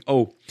saying,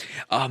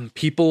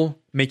 people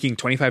making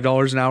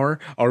 $25 an hour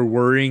are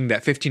worrying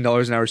that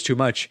 $15 an hour is too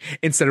much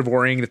instead of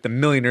worrying that the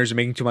millionaires are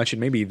making too much and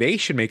maybe they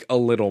should make a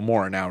little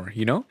more an hour,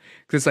 Because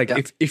it's like,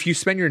 if you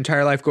spend your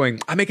entire life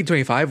going, I'm making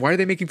 25, why are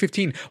they making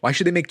 15? Why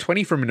should they make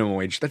 20 for minimum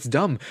wage? That's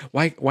dumb.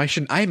 Why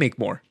shouldn't I make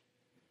more?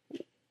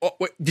 Oh,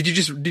 did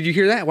you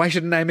hear that? Why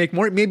shouldn't I make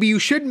more? Maybe you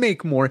should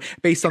make more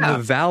based on the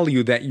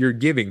value that you're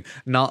giving,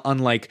 not on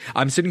like,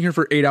 I'm sitting here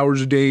for 8 hours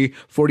a day,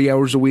 40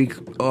 hours a week.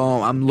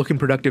 Oh, I'm looking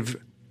productive.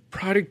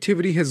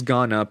 Productivity has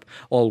gone up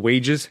while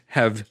wages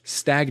have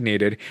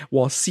stagnated,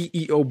 while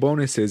CEO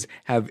bonuses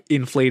have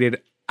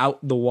inflated out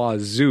the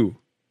wazoo.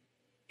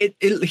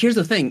 Here's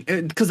the thing,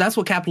 because that's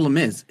what capitalism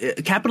is.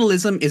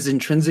 Capitalism is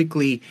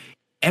intrinsically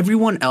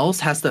everyone else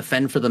has to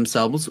fend for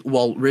themselves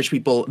while rich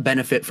people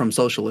benefit from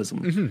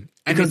socialism.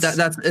 Because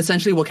that's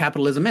essentially what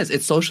capitalism is.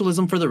 It's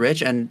socialism for the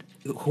rich, and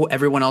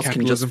everyone else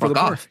can just fuck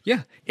off.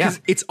 Yeah.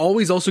 It's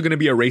always also going to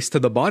be a race to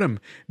the bottom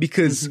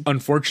because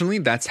unfortunately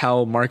that's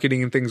how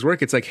marketing and things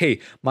work. It's like, hey,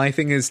 my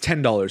thing is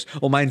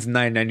 $10. Well, mine's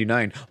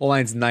 $9.99. Well,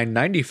 mine's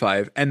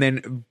 $9.95. And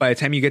then by the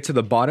time you get to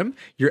the bottom,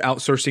 you're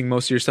outsourcing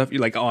most of your stuff.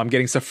 You're like, oh, I'm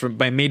getting stuff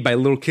made by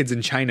little kids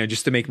in China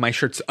just to make my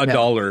shirts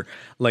 $1.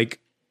 Like,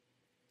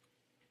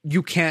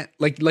 you can't,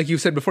 like you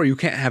said before, you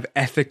can't have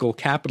ethical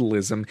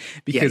capitalism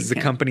because the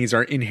companies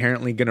are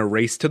inherently going to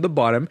race to the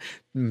bottom,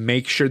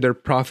 make sure their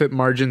profit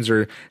margins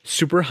are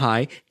super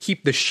high,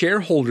 keep the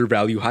shareholder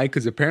value high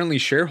because apparently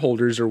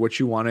shareholders are what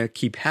you want to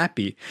keep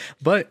happy.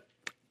 But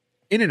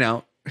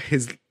In-N-Out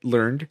has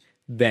learned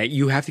that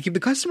you have to keep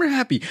the customer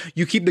happy.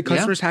 You keep the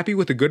customers happy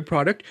with a good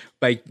product.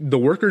 Like the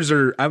workers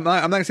are, I'm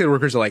not gonna say the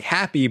workers are like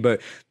happy,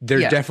 but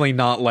they're definitely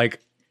not like,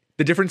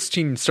 the difference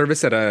between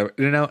service at a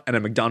In-N-Out and a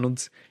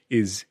McDonald's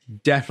is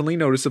definitely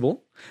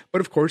noticeable. But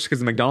of course, because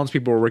the McDonald's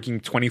people are working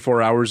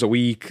 24 hours a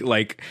week,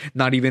 like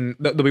not even,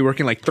 they'll be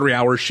working like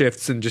 3-hour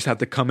shifts and just have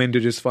to come in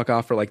to just fuck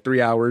off for like 3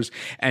 hours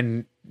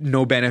and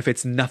no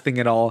benefits, nothing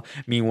at all.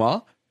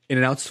 Meanwhile,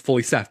 In-N-Out's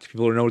fully staffed.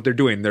 People know what they're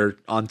doing. They're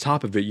on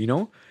top of it, you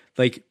know?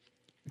 Like,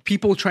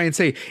 people try and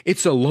say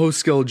it's a low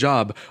skill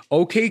job.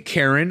 Okay,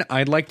 Karen,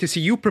 I'd like to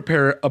see you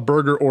prepare a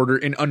burger order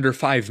in under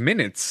 5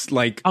 minutes.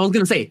 Like, I was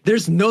going to say,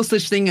 there's no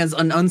such thing as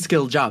an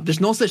unskilled job.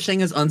 There's no such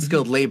thing as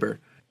unskilled labor.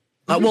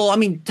 Well, I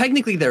mean,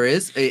 technically there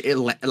is.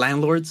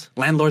 Landlords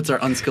are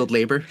unskilled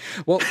labor.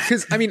 Well,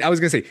 because I mean, I was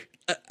going to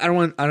say, I don't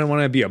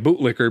want to be a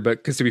bootlicker, but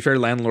because to be fair,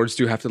 landlords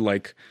do have to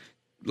like,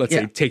 let's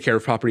say, take care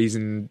of properties,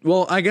 and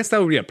well, I guess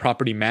that would be a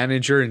property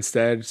manager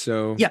instead.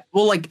 So yeah,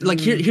 well, like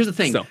here's the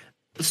thing. So,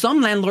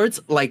 some landlords,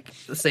 like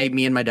say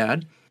me and my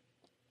dad,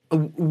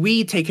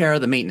 we take care of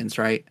the maintenance,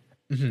 right?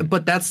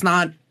 But that's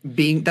not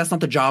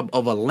the job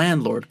of a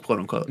landlord, quote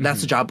unquote.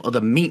 That's the job of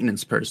the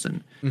maintenance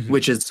person,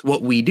 which is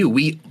what we do.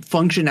 We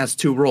function as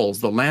two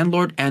roles, the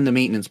landlord and the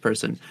maintenance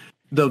person.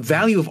 The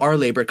value of our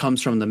labor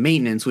comes from the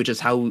maintenance, which is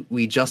how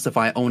we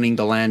justify owning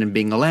the land and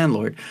being a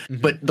landlord.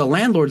 But the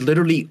landlord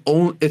literally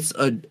it's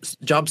a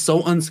job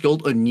so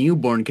unskilled a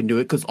newborn can do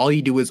it because all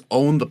you do is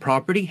own the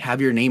property,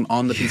 have your name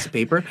on the piece of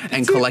paper,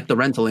 and collect the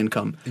rental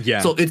income.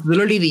 Yeah. So it's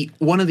literally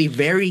one of the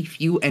very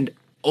few and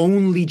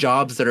only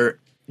jobs that are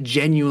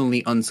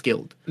genuinely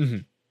unskilled.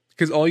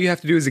 Because all you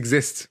have to do is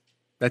exist.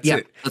 That's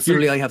it. That's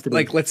literally all you have to do.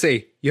 Like, let's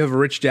say you have a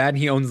rich dad and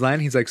he owns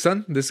land. He's like,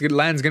 son, this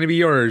land's going to be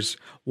yours.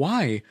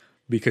 Why?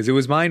 Because it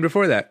was mine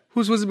before that.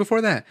 Whose was it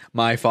before that?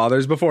 My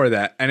father's before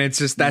that. And it's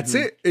just, that's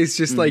it. It's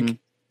just like,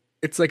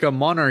 it's like a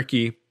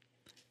monarchy.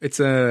 It's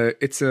a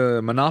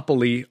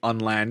monopoly on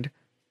land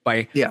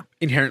by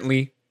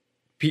inherently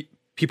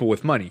people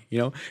with money, you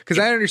know? Because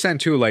I understand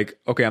too, like,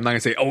 okay, I'm not gonna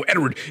say, oh,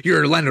 Edward,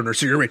 you're a landowner,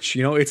 so you're rich.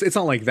 You know, it's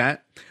not like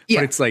that.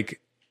 But it's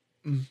like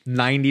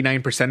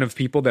 99% of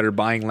people that are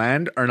buying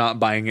land are not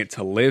buying it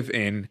to live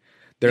in.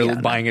 They're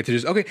buying it to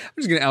just, okay, I'm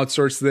just going to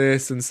outsource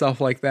this and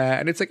stuff like that.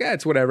 And it's like,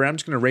 it's whatever. I'm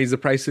just going to raise the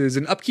prices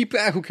and upkeep.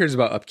 Who cares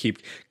about upkeep?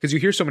 Because you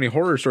hear so many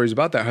horror stories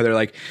about that, how they're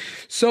like,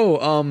 so,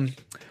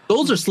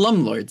 those are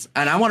slumlords.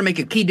 And I want to make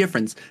a key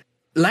difference.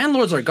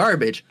 Landlords are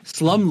garbage.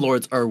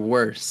 Slumlords are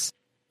worse.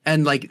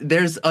 And like,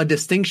 there's a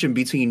distinction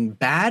between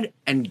bad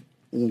and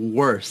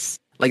worse.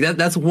 Like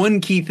that's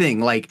one key thing.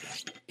 Like,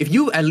 if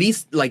you at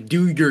least like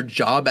do your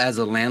job as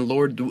a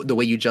landlord the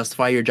way you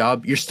justify your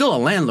job, you're still a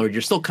landlord.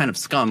 You're still kind of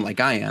scum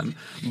like I am.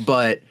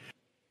 But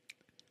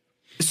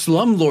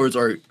slumlords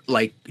are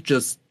like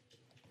just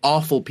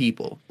awful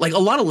people. Like a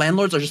lot of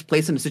landlords are just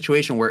placed in a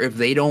situation where if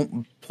they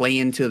don't play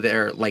into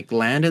their like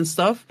land and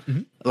stuff,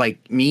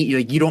 like me,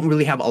 like you don't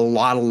really have a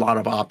lot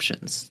of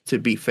options, to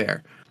be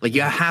fair. Like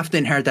you have to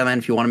inherit that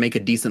land if you want to make a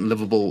decent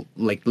livable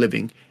like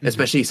living,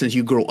 especially since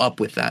you grow up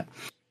with that.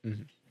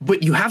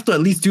 But you have to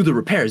at least do the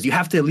repairs. You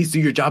have to at least do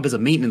your job as a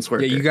maintenance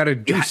worker. Yeah, you got to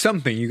do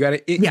something. You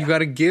got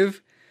to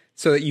give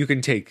so that you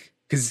can take.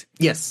 Because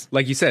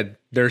like you said,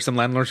 there are some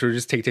landlords who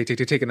just take,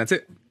 and that's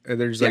it.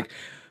 And they're just like,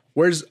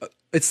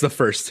 it's the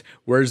first.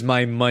 Where's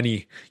my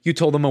money? You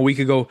told them a week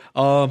ago,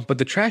 but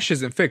the trash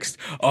isn't fixed.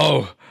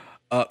 Oh,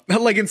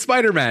 like in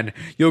Spider-Man,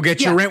 you'll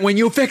get your rent when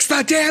you fix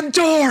the damn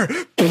door.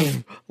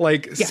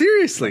 Like,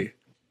 seriously.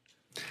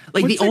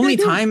 Like the only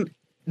time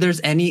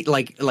there's any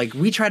like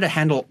we try to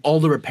handle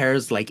all the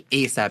repairs like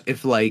ASAP.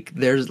 If like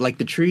there's like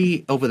the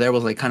tree over there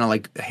was like kind of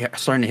like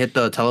starting to hit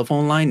the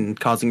telephone line and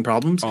causing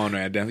problems. Oh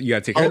no, you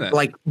gotta take care of that.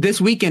 Like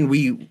this weekend,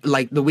 we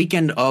like the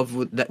weekend of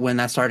when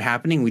that started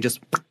happening, we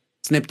just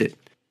snipped it.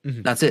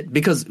 That's it,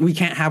 because we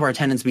can't have our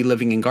tenants be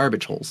living in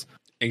garbage holes.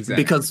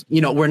 Exactly. Because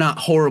we're not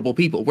horrible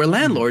people. We're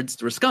landlords.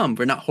 We're scum.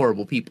 We're not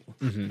horrible people.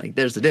 Like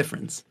there's a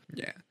difference.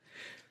 Yeah.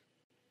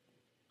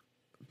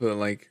 But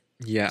like,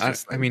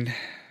 I mean.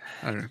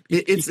 I don't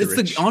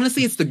know.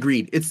 Honestly, it's the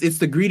greed. It's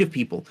the greed of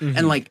people.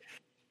 And like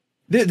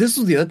this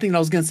was the other thing that I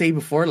was gonna say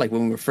before. Like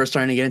when we were first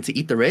starting to get into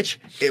Eat the Rich,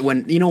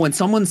 when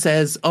someone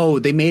says, "Oh,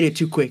 they made it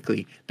too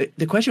quickly,"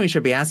 the question we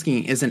should be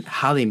asking isn't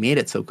how they made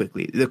it so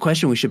quickly. The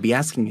question we should be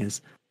asking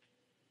is,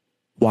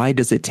 why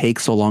does it take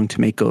so long to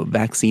make a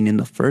vaccine in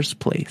the first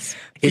place?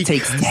 It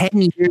takes 10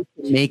 years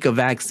to make a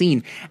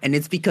vaccine, and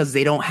it's because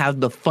they don't have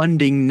the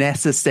funding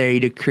necessary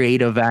to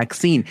create a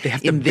vaccine. They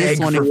have to beg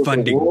for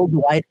funding. A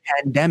worldwide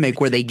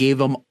pandemic where they gave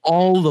them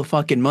all the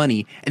fucking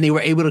money, and they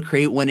were able to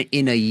create one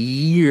in a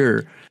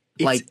year.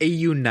 It's a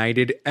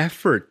united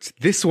effort.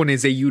 This one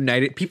is a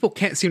united. People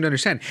can't seem to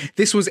understand.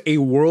 This was a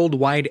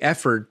worldwide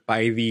effort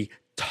by the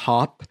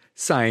top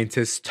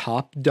scientists,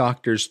 top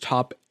doctors,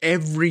 top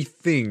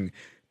everything.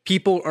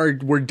 People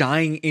were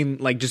dying in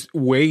like just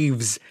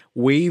waves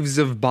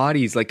of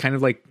bodies, like kind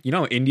of like, you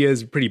know, India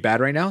is pretty bad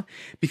right now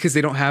because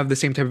they don't have the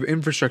same type of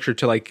infrastructure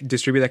to like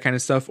distribute that kind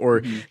of stuff,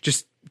 or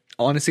just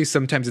honestly,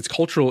 sometimes it's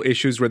cultural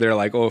issues where they're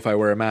like, oh, if I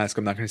wear a mask,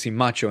 I'm not going to seem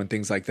macho and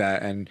things like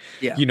that. And,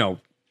 you know,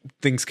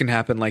 things can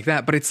happen like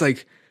that. But it's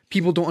like,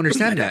 people don't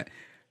understand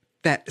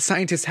that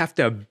scientists have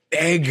to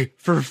beg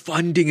for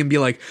funding and be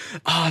like,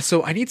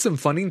 so I need some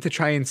funding to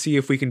try and see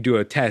if we can do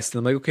a test. And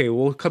I'm like, okay,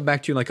 we'll come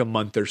back to you in like a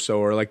month or so,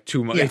 or like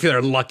 2 months if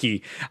they're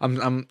lucky.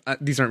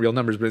 These aren't real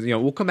numbers, but you know,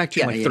 we'll come back to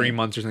you in like 3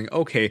 months or something.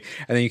 Okay.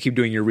 And then you keep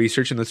doing your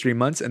research in those 3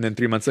 months. And then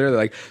 3 months later, they're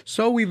like,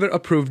 so we've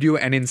approved you.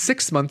 And in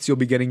 6 months, you'll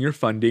be getting your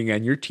funding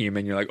and your team.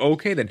 And you're like,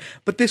 okay, then.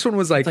 But this one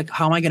was like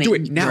how am I going to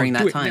eat during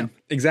that time? Now.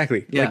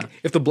 Exactly. Yeah. Like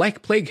if the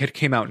Black Plague had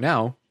came out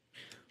now,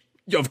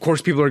 of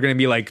course, people are going to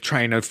be like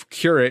trying to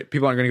cure it.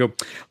 People aren't going to go,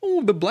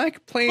 oh, the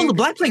Black Plague. Well, the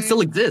Black Plague still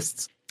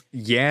exists.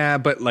 Yeah,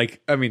 but like,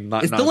 I mean,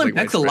 it still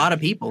impacts a lot of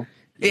people.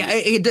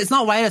 It's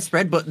not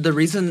widespread, but the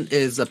reason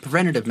is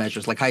preventative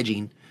measures like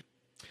hygiene.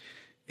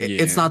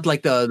 It's not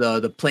like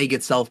the plague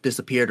itself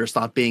disappeared or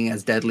stopped being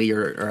as deadly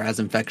or as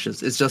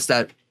infectious. It's just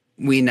that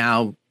we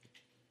now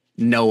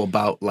know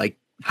about like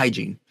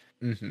hygiene.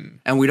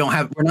 And we're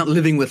not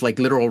living with like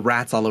literal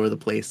rats all over the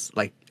place,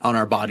 like on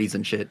our bodies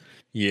and shit.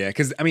 Yeah,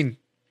 because I mean,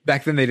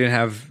 back then they didn't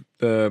have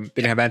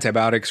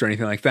antibiotics or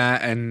anything like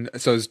that, and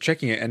so I was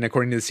checking it, and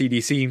according to the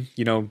CDC,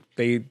 you know,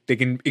 it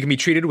can be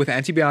treated with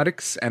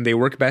antibiotics, and they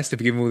work best if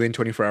given within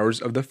 24 hours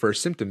of the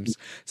first symptoms.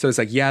 So it's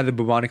like, yeah, the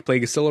bubonic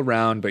plague is still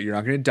around, but you're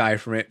not going to die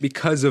from it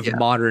because of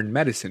modern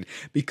medicine,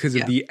 because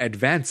of the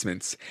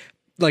advancements.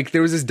 Like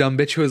there was this dumb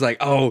bitch who was like,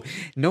 oh,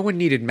 no one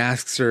needed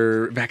masks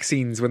or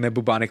vaccines when the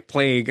bubonic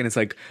plague, and it's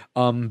like,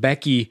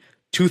 Becky,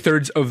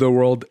 2/3 of the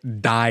world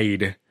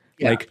died.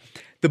 Like,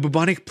 the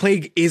bubonic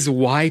plague is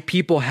why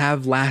people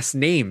have last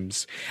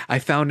names. I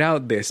found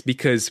out this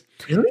because,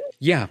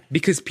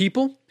 because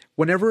people,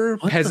 whenever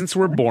peasants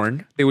were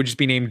born, they would just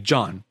be named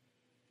John.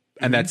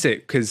 And that's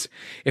it. Because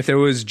if there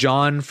was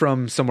John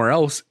from somewhere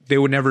else, they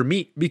would never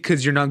meet,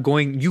 because you're not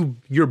going,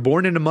 you're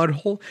born in a mud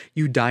hole,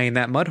 you die in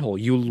that mud hole.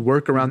 You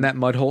work around that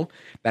mud hole.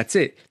 That's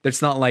it.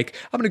 That's not like,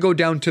 I'm going to go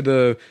down to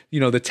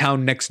the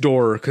town next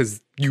door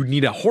because you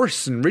need a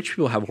horse, and rich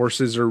people have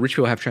horses, or rich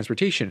people have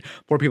transportation.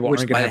 Poor people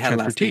aren't going to have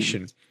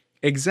transportation.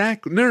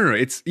 Exactly. No.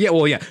 It's,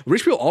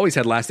 rich people always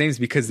had last names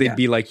because they'd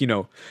be like,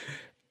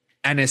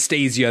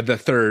 Anastasia the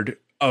Third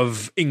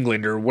of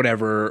England or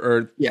whatever,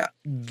 or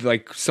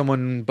like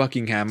someone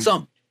Buckingham,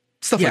 stuff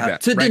like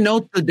that, to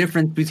denote the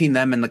difference between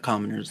them and the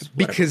commoners.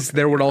 Because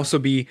there would also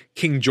be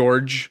King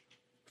George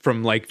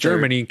from like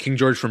Germany, King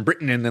George from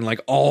Britain, and then like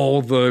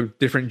all the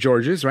different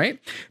Georges, right?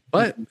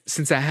 But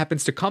since that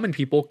happens to common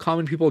people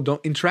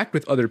don't interact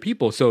with other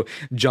people. So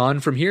John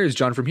from here is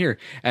John from here,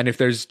 and if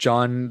there's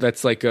John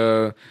that's like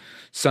a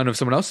son of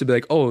someone else, it'd be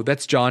like, oh,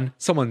 that's John,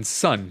 someone's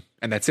son,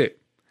 and that's it.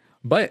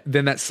 But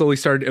then that slowly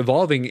started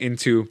evolving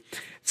into,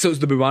 so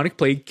the bubonic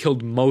plague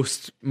killed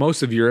most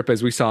of Europe,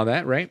 as we saw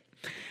that, right?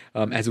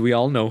 As we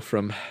all know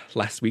from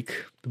last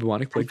week, the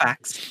bubonic plague.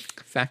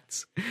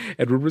 Facts.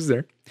 Edward was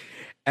there.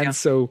 And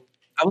so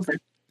I was there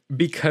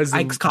because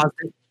Ike's caused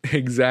it.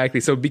 Exactly.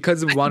 So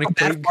because of bubonic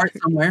plague part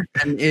somewhere,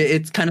 and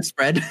it's kind of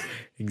spread.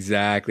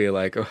 Exactly.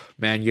 Like, oh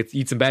man, you get to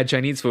eat some bad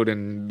Chinese food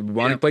and the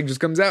bubonic plague just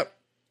comes out.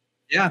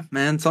 Yeah,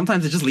 man.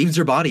 Sometimes it just leaves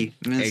your body.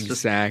 I mean,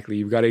 exactly.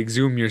 You've got to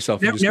exhume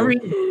yourself. Never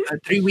eat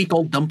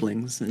 3-week-old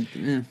dumplings.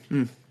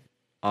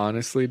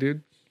 Honestly,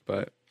 dude.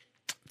 But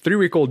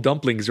 3-week-old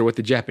dumplings are what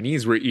the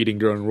Japanese were eating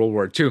during World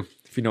War II,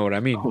 if you know what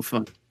I mean. Oh,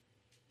 fun.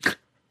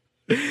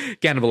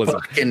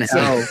 Cannibalism. Fucking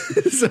hell.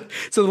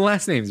 So the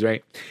last names,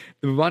 right?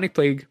 The bubonic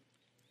plague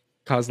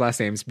caused last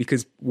names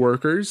because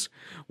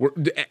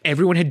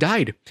everyone had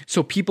died.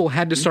 So people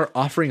had to start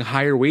offering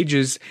higher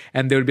wages,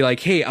 and they would be like,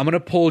 hey, I'm going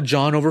to pull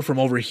John over from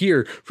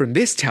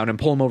this town and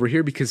pull him over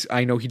here because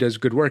I know he does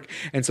good work.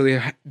 And so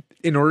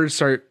in order to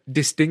start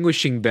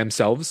distinguishing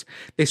themselves,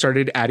 they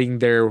started adding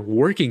their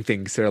working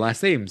things to their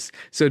last names.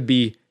 So it'd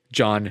be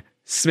John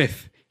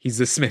Smith. He's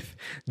the Smith.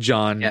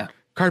 John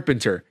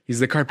Carpenter.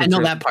 He's the Carpenter. I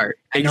know that part.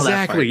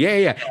 Exactly.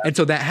 Yeah. And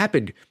so that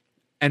happened.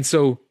 And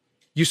so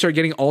you start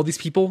getting all these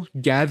people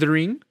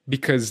gathering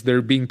because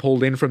they're being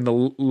pulled in from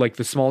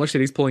the smaller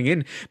cities, pulling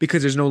in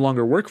because there's no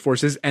longer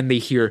workforces, and they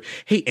hear,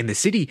 hey, in the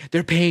city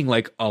they're paying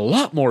like a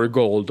lot more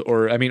gold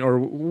or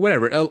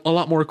whatever, a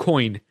lot more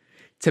coin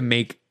to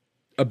make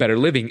a better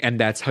living. And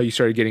that's how you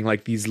started getting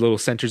like these little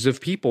centers of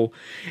people.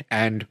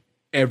 And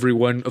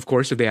everyone, of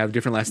course, if they have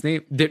different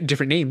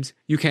different names,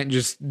 you can't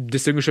just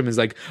distinguish them as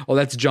like, oh,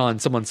 that's John,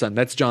 someone's son.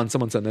 That's John,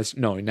 someone's son. That's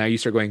no. Now you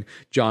start going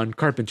John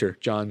Carpenter,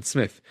 John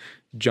Smith,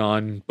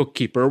 John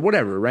Bookkeeper, or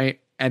whatever, right?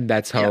 And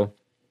that's how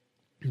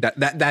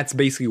that's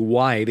basically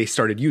why they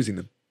started using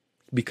them,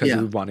 because of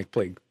the bubonic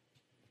plague.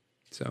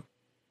 So,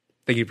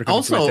 thank you for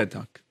coming to my TED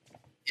Talk.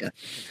 Yeah.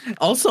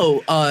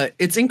 Also,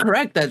 it's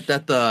incorrect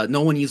that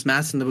no one used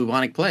masks in the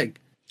bubonic plague.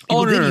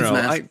 People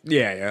no.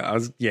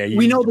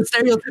 We know the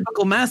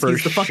stereotypical mask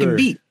is the fucking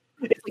beat.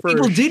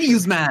 People did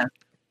use masks.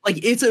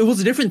 Like it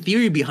was a different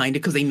theory behind it,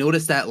 because they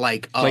noticed that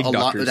like a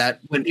lot that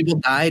when people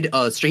died,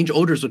 strange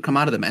odors would come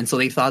out of them, and so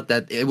they thought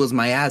that it was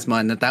miasma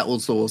and that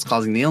was what was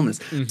causing the illness.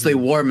 Mm-hmm. So they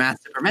wore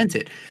masks to prevent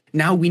it.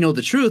 Now we know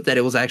the truth, that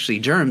it was actually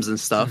germs and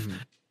stuff,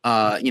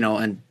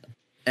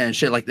 and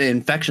shit, like the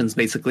infections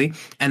basically,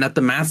 and that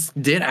the masks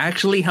did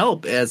actually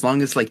help, as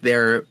long as like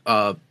they're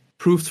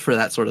proofed for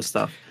that sort of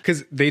stuff.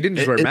 Because they didn't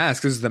just wear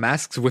masks. It was the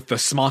masks with the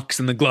smocks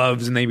and the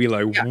gloves, and they'd be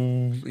like,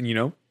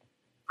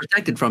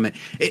 protected from it.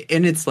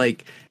 And it's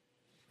like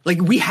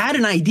we had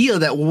an idea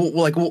that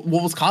what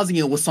was causing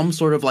it was some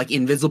sort of like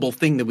invisible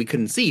thing that we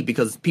couldn't see,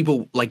 because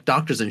people like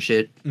doctors and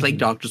shit, plague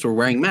doctors, were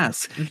wearing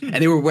masks,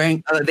 and they were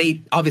wearing they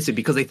obviously,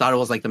 because they thought it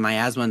was like the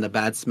miasma and the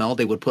bad smell,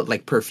 they would put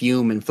like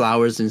perfume and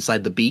flowers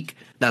inside the beak.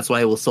 That's why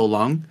it was so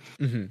long.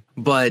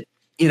 But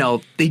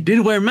they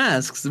did wear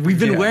masks. We've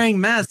been wearing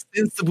masks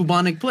since the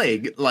bubonic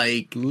plague.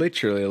 Like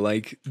literally,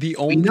 like the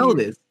only we know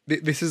this.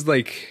 This is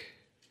like.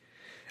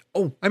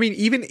 Oh, I mean,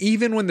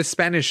 even when the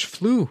Spanish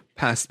flu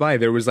passed by,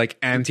 there was like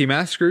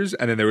anti-maskers,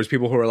 and then there was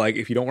people who were like,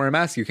 if you don't wear a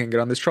mask, you can't get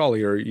on this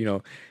trolley, or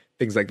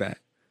things like that.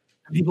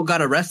 People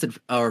got arrested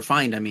or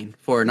fined,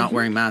 for not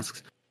wearing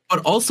masks.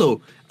 But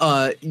also,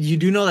 you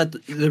do know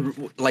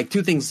that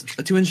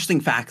two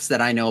interesting facts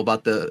that I know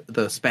about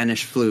the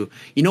Spanish flu.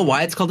 You know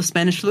why it's called the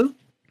Spanish flu?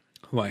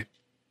 Why?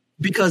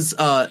 Because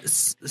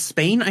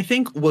Spain, I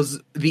think, was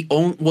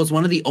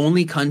one of the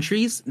only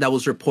countries that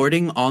was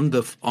reporting on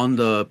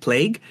the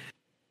plague,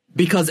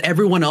 because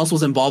everyone else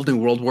was involved in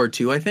World War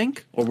II, I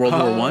think, or World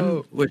War I.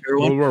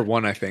 World War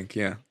One, I think,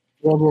 yeah.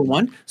 World War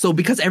One. So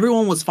because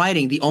everyone was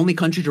fighting, the only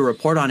country to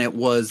report on it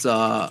was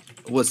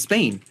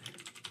Spain,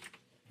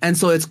 and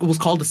so it was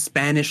called the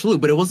Spanish flu.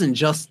 But it wasn't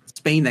just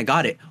Spain that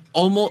got it.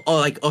 Almost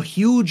like a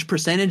huge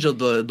percentage of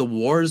the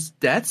war's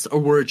deaths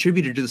were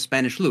attributed to the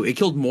Spanish flu. It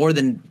killed more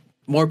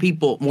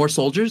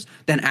soldiers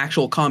than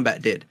actual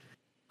combat did.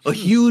 A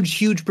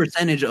huge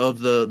percentage of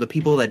the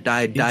people that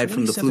died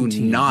from the flu,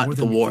 not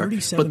the war.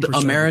 But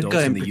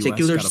America in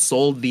particular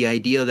sold the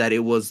idea that it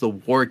was the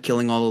war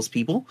killing all those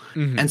people,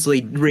 and so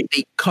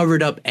they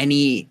covered up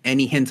any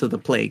hint of the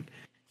plague.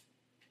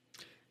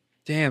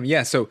 Damn,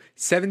 yeah. So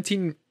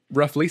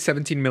roughly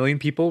 17 million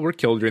people were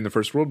killed during the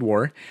First World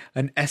War.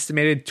 An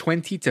estimated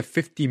 20 to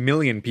 50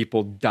 million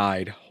people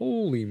died.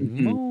 Holy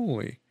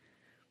moly!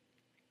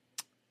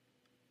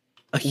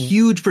 A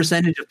huge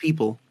percentage of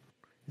people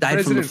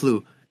died from the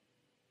flu.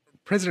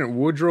 President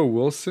Woodrow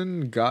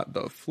Wilson got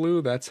the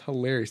flu. That's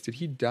hilarious. Did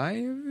he die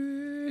of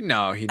it?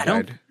 No, he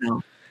died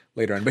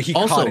later on. But he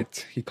caught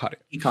it. He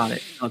caught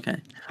it. Okay.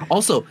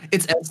 Also,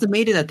 it's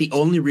estimated that the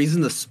only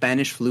reason the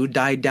Spanish flu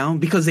died down,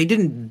 because they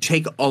didn't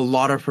take a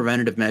lot of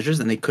preventative measures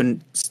and they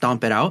couldn't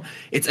stomp it out.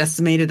 It's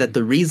estimated that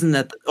the reason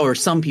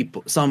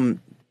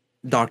some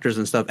doctors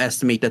and stuff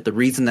estimate that the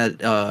reason that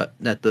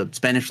the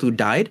Spanish flu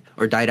died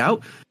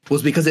out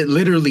was because it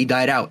literally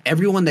died out.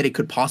 Everyone that it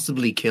could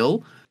possibly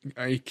kill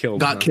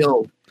got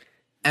killed,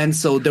 and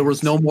so there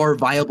was no more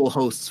viable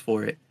hosts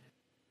for it.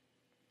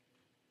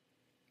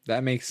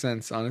 That makes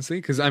sense, honestly,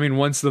 because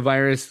once the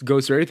virus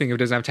goes through everything, if it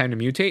doesn't have time to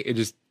mutate, it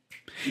just.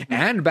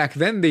 And back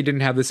then they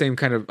didn't have the same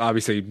kind of,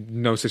 obviously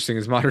no such thing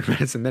as modern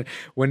medicine. Then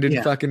when did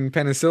fucking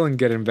penicillin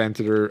get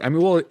invented?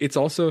 It's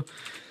also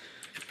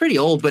pretty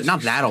old, but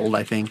not that old,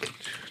 I think.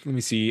 Let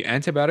me see.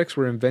 Antibiotics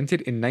were invented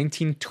in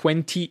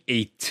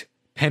 1928.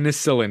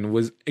 Penicillin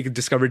was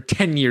discovered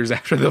 10 years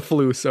after the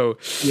flu. So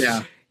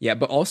yeah,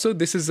 but also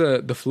this is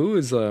the flu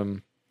is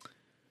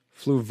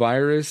flu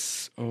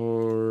virus,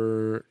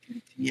 or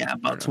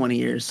about 20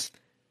 years.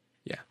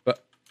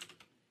 But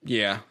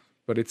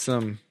it's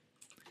 10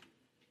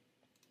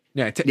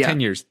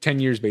 years. 10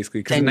 years basically,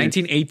 because in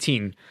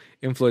 1918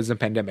 influenza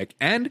pandemic,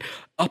 and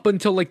up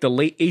until like the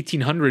late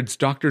 1800s,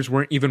 doctors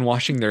weren't even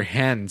washing their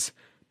hands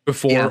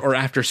before or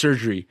after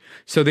surgery.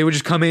 So they would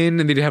just come in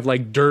and they'd have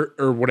like dirt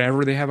or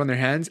whatever they have on their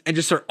hands and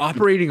just start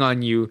operating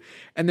on you.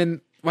 And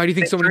then why do you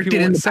think so many people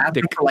went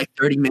septic for like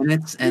 30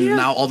 minutes and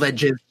now all that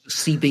just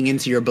seeping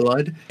into your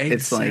blood?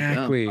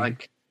 Exactly.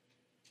 It's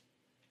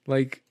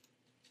like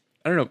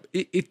I don't know.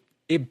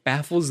 It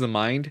baffles the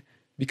mind,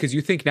 because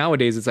you think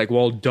nowadays it's like,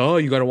 well, duh,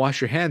 you got to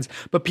wash your hands.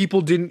 But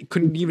people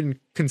couldn't even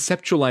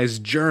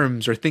conceptualize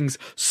germs or things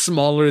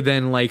smaller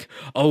than like,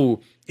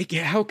 oh,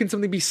 how can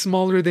something be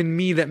smaller than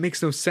me? That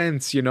makes no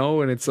sense,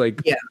 And it's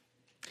like,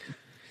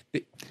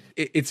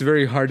 it's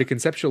very hard to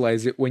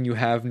conceptualize it when you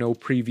have no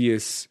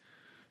previous,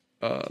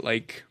 what's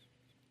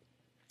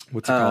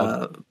it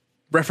called?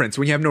 Reference.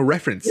 When you have no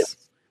reference.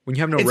 when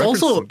you have no It's reference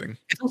to also something.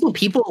 it's also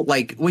people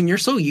like when you're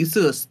so used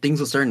to things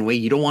a certain way,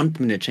 you don't want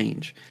them to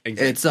change.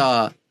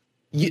 Exactly.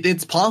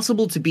 It's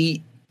possible to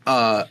be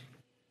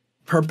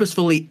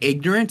purposefully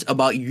ignorant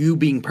about you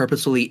being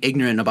purposefully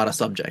ignorant about a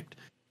subject.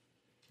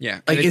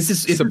 Yeah, Like and it's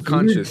just it's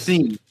subconscious. a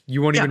weird thing.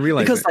 You won't Yeah, even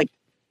realize because it.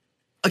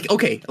 like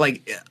okay,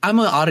 like I'm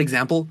an odd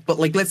example, but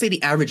like let's say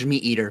the average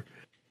meat eater,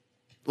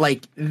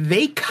 like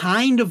they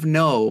kind of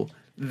know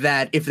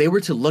that if they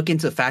were to look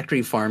into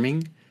factory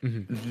farming,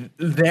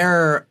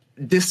 their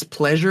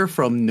displeasure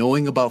from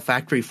knowing about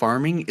factory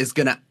farming is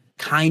gonna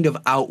kind of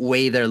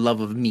outweigh their love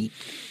of meat.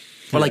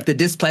 Or like the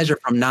displeasure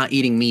from not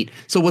eating meat.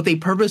 So what they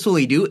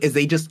purposefully do is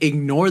they just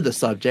ignore the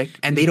subject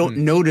and they don't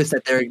notice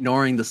that they're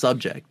ignoring the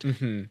subject.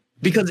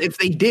 Because if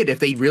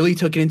they really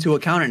took it into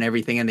account and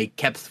everything and they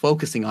kept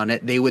focusing on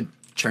it, they would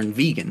turn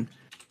vegan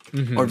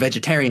or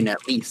vegetarian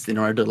at least in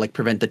order to like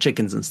prevent the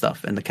chickens and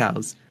stuff and the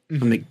cows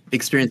from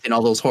experiencing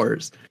all those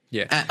horrors.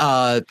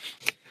 Yeah.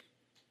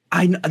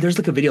 There's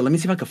like a video. Let me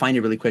see if I can find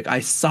it really quick.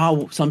 I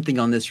saw something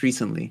on this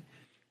recently.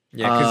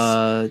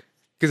 Yeah,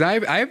 because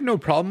I have no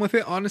problem with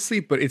it, honestly,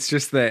 but it's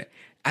just that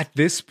at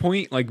this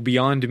point, like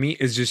Beyond Meat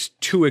is just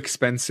too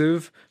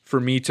expensive for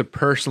me to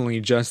personally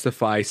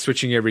justify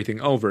switching everything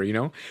over, you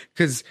know?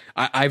 Because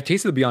I've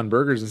tasted the Beyond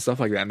Burgers and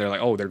stuff like that, and they're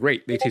like, oh, they're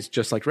great. They taste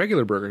just like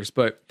regular burgers.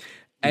 But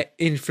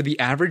for the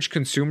average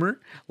consumer,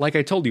 like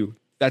I told you,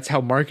 that's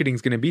how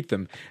marketing's going to beat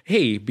them.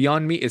 Hey,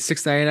 Beyond Meat is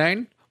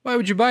 $6.99. Why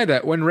would you buy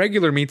that when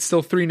regular meat's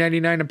still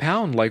 $3.99 a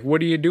pound? Like,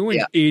 what are you doing,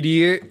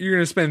 idiot? You're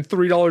going to spend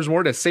 $3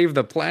 more to save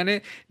the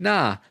planet?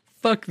 Nah,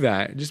 fuck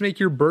that. Just make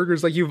your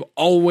burgers like you've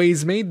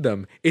always made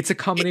them. It's a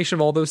combination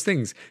of all those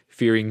things.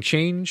 Fearing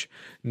change,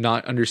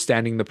 not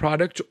understanding the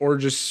product, or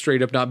just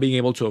straight up not being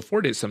able to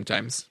afford it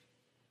sometimes.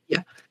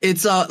 Yeah,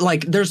 it's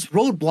like there's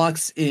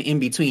roadblocks in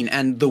between,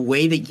 and the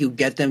way that you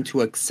get them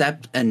to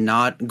accept and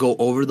not go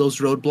over those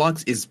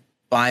roadblocks is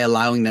by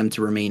allowing them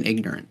to remain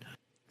ignorant.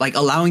 Like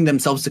allowing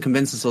themselves to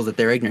convince themselves that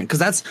they're ignorant, because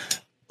that's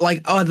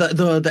like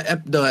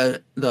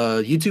the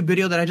YouTube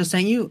video that I just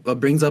sent you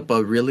brings up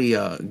a really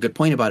good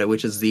point about it,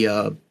 which is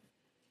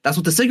that's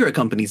what the cigarette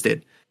companies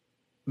did.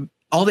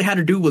 All they had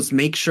to do was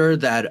make sure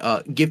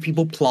that give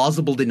people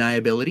plausible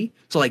deniability.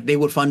 So like they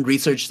would fund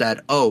research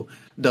that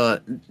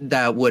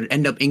that would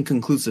end up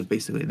inconclusive.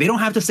 Basically, they don't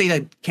have to say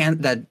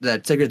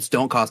that cigarettes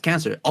don't cause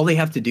cancer. All they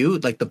have to do,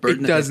 like the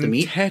burden it that they have to doesn't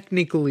meet,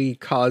 technically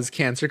cause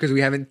cancer because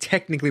we haven't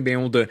technically been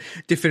able to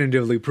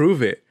definitively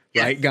prove it,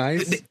 right,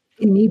 guys?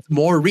 It needs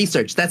more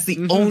research. That's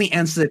the only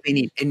answer that they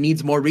need. It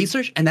needs more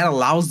research, and that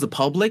allows the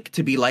public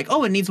to be like,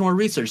 "Oh, it needs more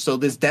research, so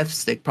this death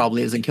stick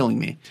probably isn't killing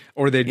me."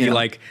 Or they'd be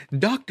like,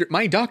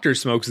 my doctor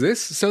smokes this,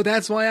 so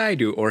that's why I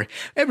do." Or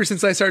ever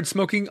since I started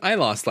smoking, I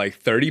lost like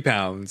 30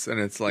 pounds,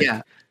 and it's like,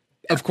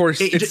 of course,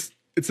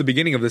 it's the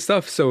beginning of the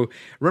stuff. So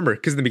remember,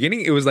 because in the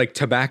beginning it was like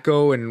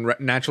tobacco and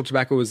natural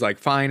tobacco was like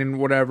fine and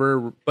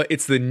whatever, but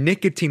it's the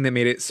nicotine that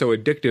made it so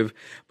addictive,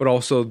 but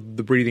also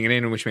the breathing it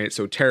in, which made it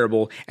so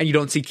terrible. And you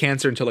don't see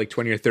cancer until like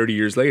 20 or 30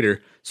 years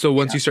later. So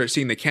once you start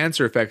seeing the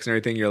cancer effects and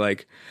everything, you're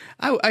like,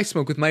 I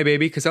smoke with my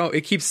baby because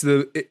it keeps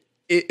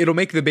it'll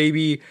make the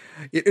baby,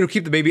 it'll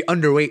keep the baby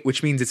underweight,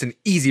 which means it's an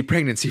easy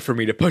pregnancy for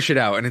me to push it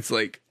out. And it's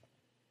like,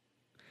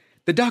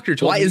 the doctor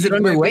told me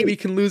my baby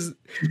can lose.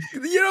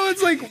 You know,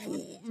 it's like,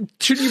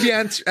 shouldn't you be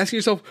asking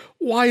yourself,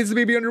 why is the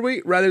baby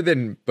underweight? Rather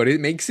than, but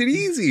it makes it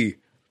easy.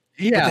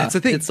 Yeah, but that's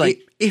the thing. It's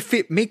like, if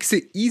it makes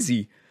it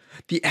easy,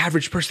 the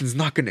average person's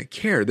not going to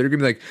care. They're going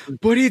to be like,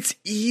 but it's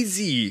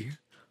easy.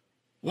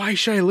 Why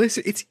should I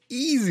listen? It's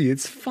easy.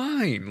 It's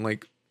fine.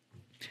 Like,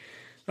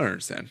 I don't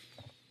understand.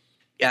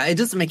 Yeah, it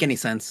doesn't make any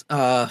sense.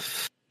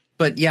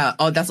 But yeah,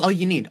 that's all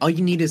you need. All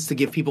you need is to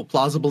give people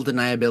plausible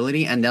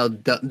deniability, and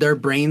their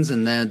brains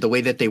and the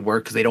way that they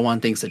work, because they don't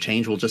want things to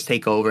change, will just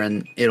take over,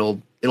 and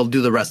it'll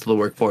do the rest of the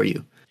work for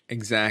you.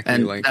 Exactly.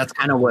 And that's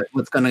kind of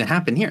what's going to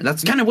happen here.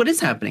 That's kind of what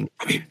is happening.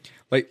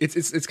 Like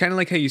it's kind of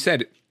like how you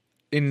said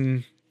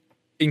in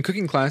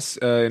cooking class,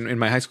 in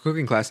my high school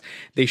cooking class,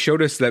 they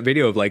showed us that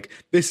video of like,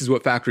 this is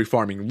what factory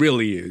farming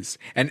really is.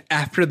 And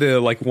after the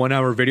like 1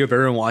 hour video of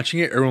everyone watching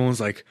it, everyone was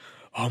like,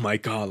 oh my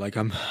God, like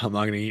I'm not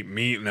going to eat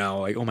meat now.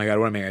 Like, oh my God,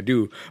 what am I going to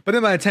do? But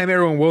then by the time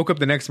everyone woke up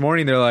the next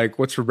morning, they're like,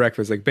 what's for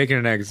breakfast? Like bacon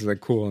and eggs. It's like,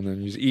 cool. And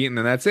then you just eat and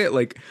then that's it.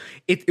 Like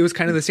it was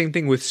kind of the same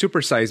thing with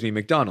Super Size Me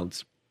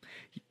McDonald's.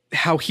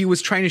 How he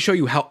was trying to show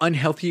you how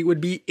unhealthy it would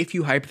be if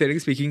you, hypothetically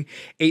speaking,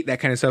 ate that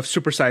kind of stuff,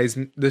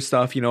 supersized the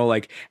stuff, you know,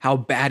 like how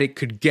bad it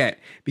could get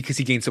because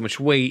he gained so much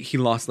weight. He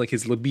lost like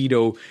his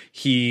libido.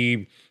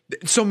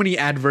 So many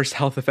adverse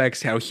health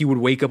effects, how he would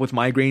wake up with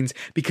migraines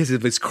because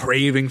of his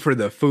craving for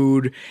the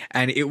food.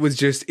 And it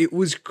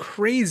was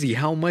crazy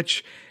how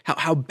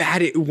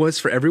bad it was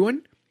for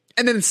everyone.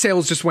 And then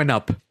sales just went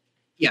up.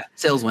 Yeah,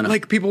 sales went up.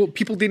 Like people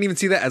didn't even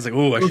see that as like,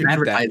 oh, I should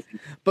eat that.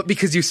 But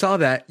because you saw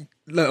that,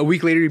 a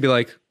week later you'd be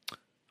like,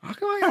 how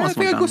come I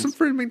think I'll go some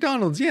for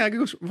McDonald's. Yeah, I could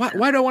go.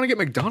 Why do I want to get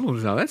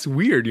McDonald's now? That's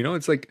weird. You know,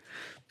 it's like,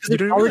 because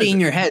it's already in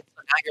your head.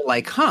 So now you're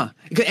like, huh?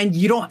 And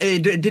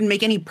it didn't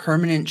make any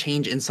permanent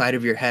change inside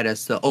of your head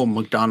as to, oh,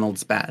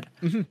 McDonald's bad.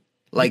 Mm-hmm.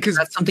 Like Because-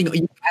 that's something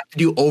you have to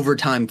do over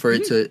time for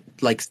it to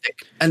like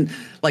stick. And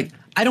like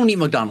I don't eat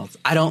McDonald's.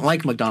 I don't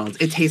like McDonald's.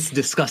 It tastes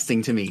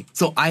disgusting to me.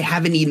 So I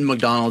haven't eaten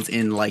McDonald's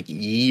in like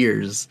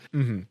years.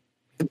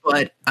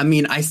 But I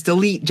mean, I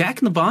still eat Jack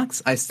in the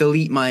Box. I still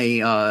eat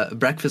my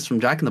breakfast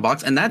from Jack in the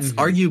Box, and that's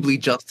arguably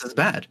just as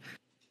bad.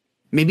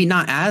 Maybe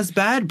not as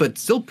bad, but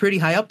still pretty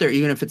high up there,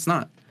 even if it's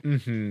not.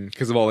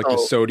 Because of all like the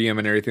So- sodium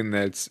and everything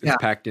that's Yeah.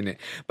 packed in it.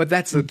 But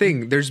that's the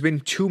thing. There's been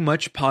too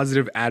much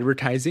positive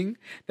advertising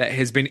that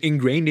has been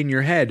ingrained in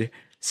your head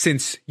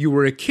since you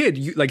were a kid.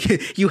 You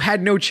like you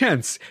had no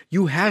chance.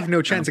 You have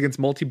no chance against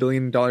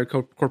multi-billion-dollar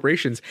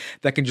corporations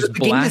that can just The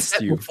game is blast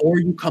set you. before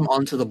you come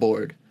onto the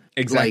board.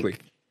 Exactly.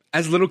 Like,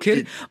 As a little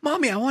kid,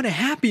 mommy, I want a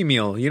Happy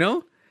Meal. You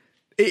know,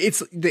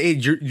 it's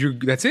you're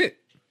that's it.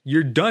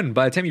 You're done.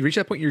 By the time you reach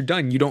that point, you're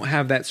done. You don't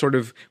have that sort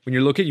of, when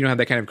you're a little kid, you don't have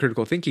that kind of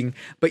critical thinking.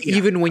 But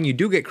even when you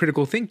do get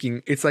critical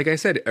thinking, it's like I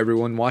said,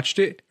 everyone watched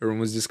it,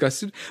 everyone was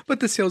disgusted, but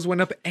the sales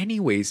went up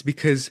anyways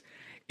because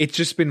it's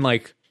just been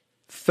like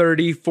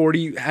 30,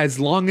 40, as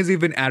long as they've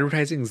been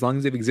advertising, as long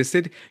as they've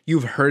existed,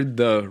 you've heard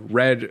the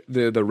red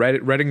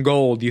and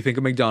gold. You think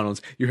of McDonald's,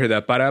 you hear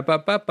that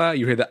ba-da-ba-ba-ba,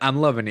 you hear that I'm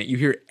loving it. You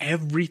hear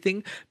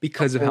everything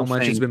because of how whole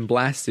much it's thing. been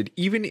blasted.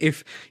 Even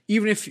if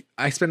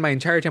I spend my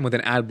entire time with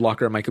an ad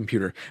blocker on my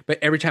computer, but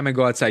every time I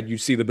go outside, you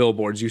see the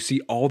billboards, you see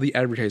all the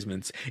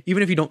advertisements.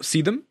 Even if you don't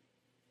see them,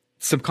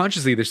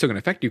 subconsciously they're still going to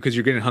affect you because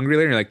you're getting hungry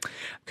later. And you're like, I'm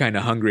kind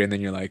of hungry, and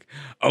then you're like,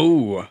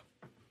 oh,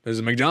 there's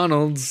a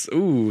McDonald's.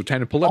 Ooh, time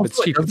to pull up. It's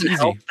also, cheap. It's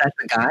easy.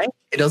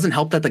 it doesn't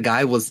help that the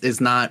guy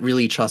is not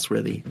really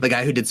trustworthy. The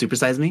guy who did Super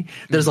Size Me,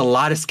 there's a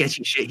lot of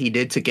sketchy shit he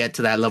did to get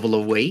to that level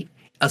of weight,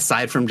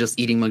 aside from just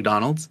eating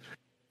McDonald's.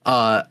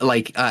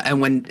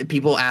 And when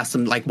people ask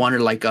him,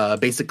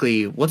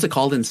 basically, what's it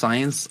called in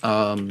science?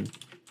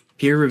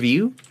 Peer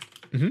review.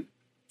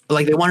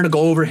 Like they wanted to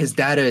go over his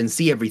data and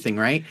see everything,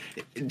 right?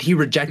 He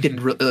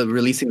rejected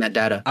releasing that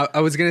data.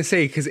 I was gonna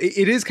say because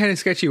it is kind of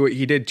sketchy what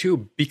he did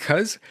too,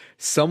 because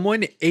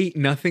someone ate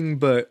nothing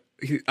but.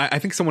 I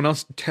think someone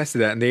else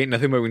tested that and they ate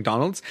nothing but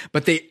McDonald's,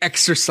 but they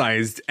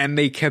exercised and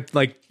they kept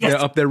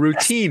up their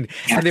routine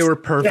and they were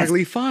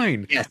perfectly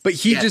fine. But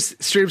he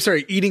just straight up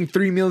started eating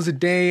 3 meals a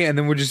day and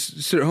then would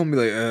just sit at home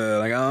and be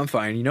like, oh, I'm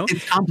fine, you know?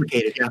 It's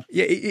complicated, yeah.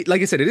 Yeah,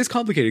 like I said, it is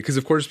complicated because,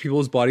 of course,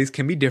 people's bodies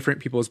can be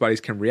different. People's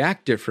bodies can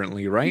react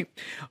differently, right?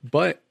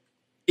 But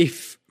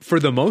if, for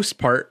the most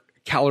part,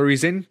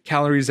 calories in,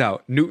 calories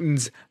out,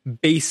 Newton's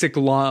basic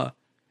law,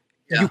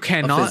 you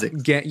cannot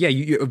get,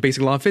 a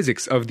basic law of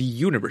physics of the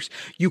universe.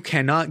 You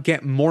cannot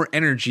get more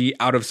energy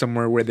out of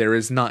somewhere where there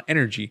is not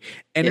energy.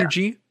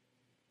 Energy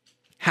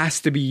has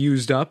to be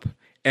used up.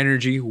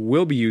 Energy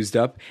will be used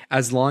up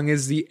as long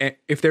as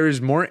if there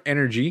is more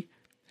energy,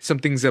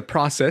 something's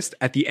processed,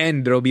 at the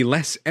end, there'll be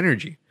less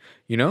energy,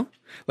 you know?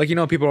 Like, you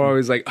know, people are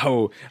always like,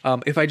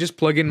 if I just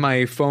plug in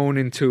my phone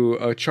into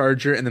a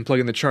charger and then plug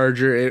in the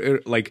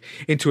charger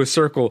into a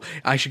circle,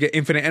 I should get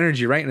infinite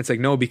energy, right? And it's like,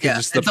 no, because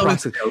just the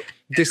process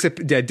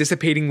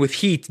dissipating with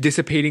heat,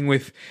 dissipating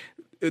with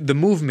the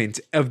movement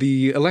of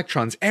the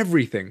electrons,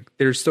 everything,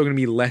 there's still going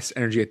to be less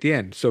energy at the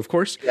end. So, of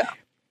course,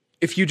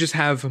 if you just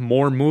have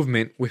more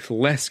movement with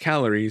less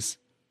calories,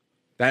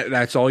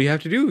 that's all you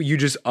have to do. You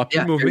just up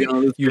your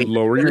movement, you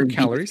lower your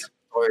calories.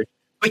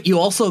 But you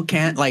also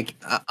can't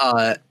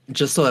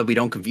just so that we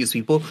don't confuse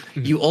people,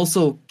 you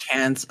also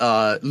can't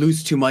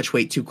lose too much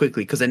weight too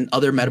quickly because then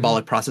other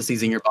metabolic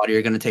processes in your body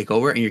are going to take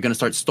over and you're going to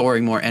start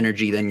storing more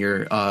energy than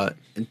you're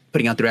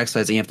putting out through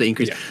exercise, and you have to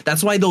increase.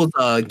 That's why those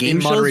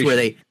game shows where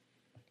they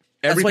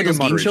that's why those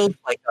game shows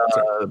like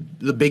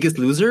The Biggest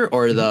Loser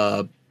or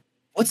the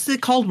what's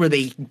it called where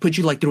they put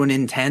you through an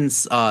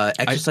intense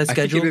exercise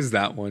schedule. I think it is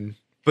that one.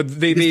 But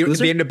they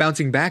end up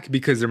bouncing back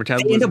because their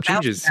metabolism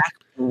changes.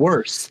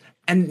 Worse.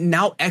 And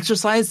now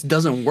exercise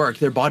doesn't work.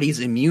 Their body's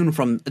immune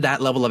from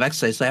that level of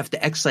exercise. So they have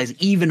to exercise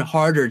even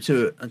harder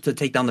to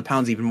take down the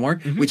pounds even more,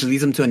 which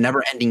leads them to a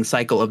never-ending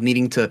cycle of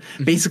needing to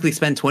basically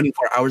spend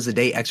 24 hours a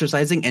day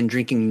exercising and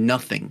drinking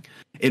nothing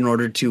in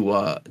order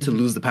to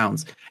lose the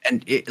pounds.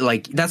 And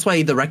that's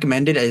why the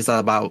recommended is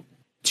about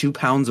 2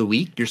 pounds a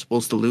week you're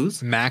supposed to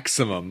lose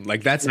maximum.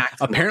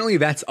 Apparently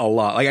that's a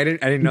lot. I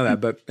didn't know that,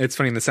 but it's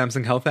funny, in the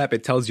Samsung Health app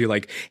it tells you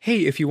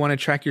hey, if you want to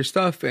track your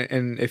stuff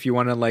and if you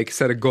want to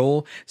set a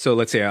goal, so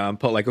let's say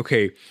put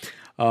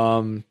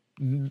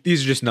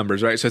these are just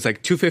numbers, right? So it's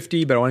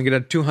 250, but I want to get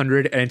at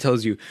 200, and it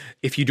tells you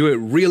if you do it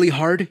really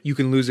hard, you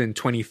can lose in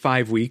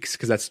 25 weeks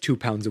because that's 2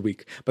 pounds a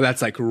week. But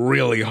that's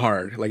really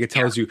hard. It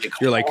tells you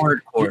you're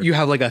hardcore. You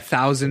have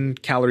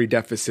 1,000 calorie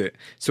deficit.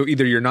 So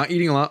either you're not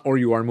eating a lot or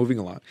you are moving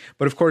a lot.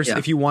 But of course,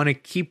 if you want to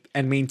keep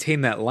and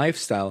maintain that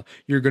lifestyle,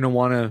 you're going to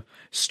want to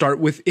start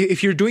with,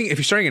 if you're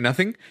starting at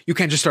nothing, you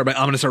can't just start by,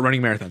 I'm going to start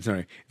running marathons. No.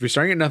 If you're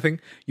starting at nothing,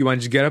 you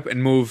want to just get up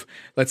and move,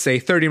 let's say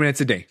 30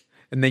 minutes a day.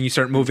 And then you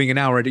start moving an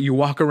hour.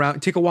 You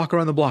take a walk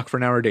around the block for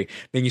an hour a day.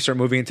 Then you start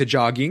moving into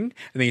jogging, and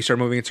then you start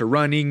moving into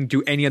running,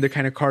 do any other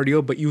kind of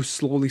cardio, but you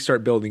slowly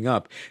start building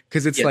up.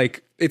 Because it's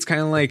it's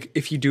kind of like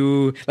if you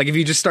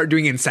just start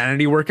doing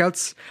insanity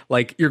workouts,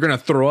 you're going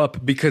to throw up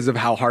because of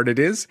how hard it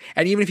is.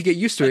 And even if you get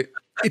used to it,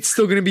 it's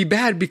still going to be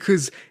bad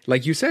because,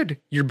 like you said,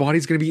 your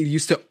body's going to be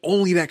used to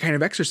only that kind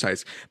of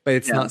exercise, but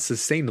it's not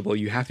sustainable.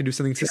 You have to do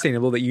something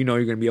sustainable that you know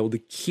you're going to be able to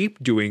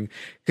keep doing,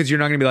 because you're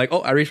not going to be like,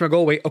 oh, I reached my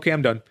goal. Wait, okay,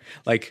 I'm done.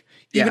 Like,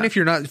 even if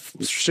you're not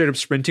straight up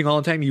sprinting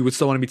all the time, you would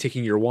still want to be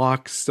taking your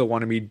walks, still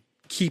want to be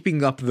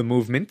keeping up the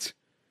movement.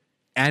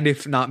 And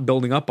if not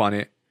building up on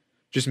it,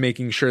 just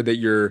making sure that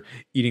you're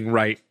eating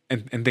right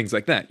and things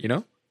like that, you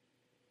know?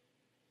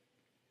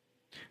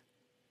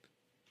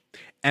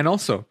 And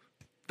also,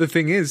 the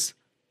thing is,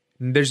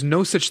 there's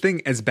no such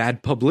thing as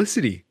bad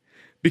publicity,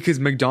 because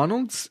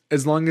McDonald's,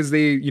 as long as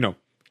they, you know,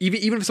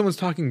 even if someone's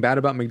talking bad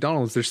about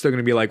McDonald's, they're still going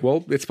to be like,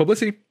 well, it's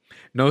publicity.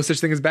 No such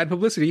thing as bad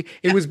publicity.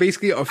 It was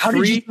basically a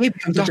free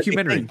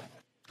documentary.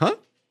 Huh?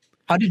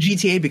 How did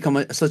GTA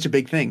become such a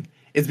big thing?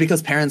 It's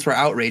because parents were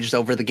outraged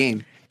over the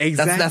game.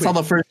 Exactly. That's how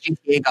the first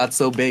GTA got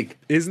so big.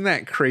 Isn't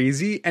that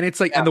crazy? And it's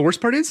like, and the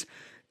worst part is,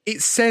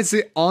 it says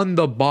it on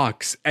the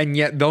box, and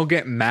yet they'll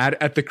get mad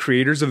at the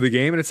creators of the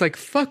game. And it's like,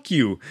 fuck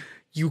you,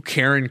 you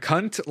Karen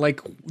cunt.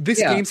 Like, this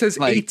game says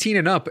 18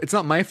 and up. It's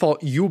not my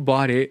fault you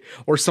bought it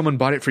or someone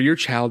bought it for your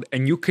child,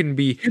 and you can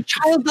be... Your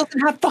child doesn't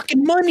have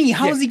fucking money.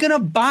 How is he going to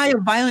buy a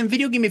violent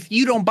video game if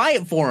you don't buy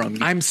it for him?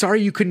 I'm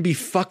sorry you couldn't be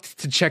fucked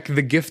to check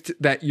the gift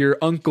that your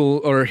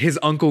uncle or his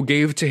uncle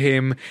gave to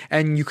him,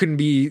 and you couldn't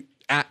be...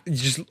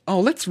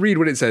 let's read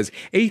what it says.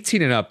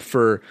 18 and up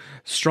for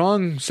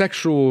strong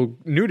sexual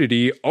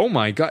nudity. Oh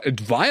my god,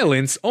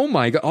 violence. Oh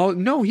my god. Oh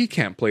no, he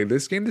can't play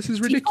this game. This is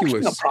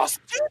ridiculous. A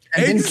prostitute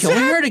and then killing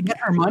her to get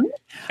her money?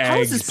 How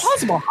is this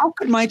possible? How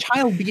could my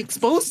child be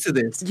exposed to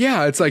this?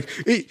 Yeah, it's like,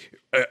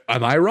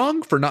 am I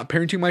wrong for not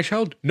parenting my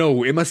child?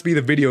 No, it must be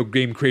the video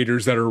game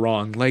creators that are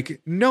wrong.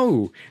 Like,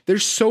 no,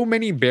 there's so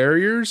many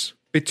barriers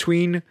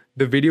between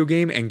the video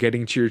game and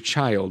getting to your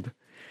child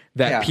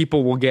that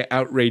people will get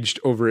outraged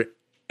over it.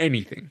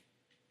 Anything.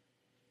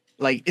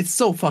 Like, it's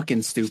so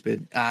fucking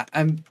stupid.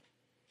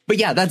 But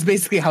yeah, that's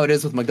basically how it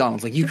is with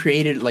McDonald's. Like, you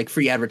created like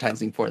free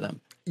advertising for them.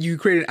 You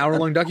created an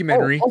hour-long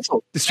documentary,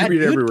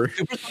 distributed everywhere.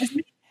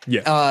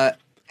 Yeah.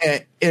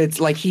 It's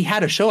like he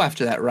had a show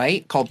after that,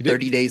 right? Called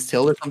 30 Days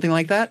Till or something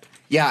like that.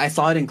 Yeah, I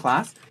saw it in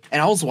class,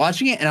 and I was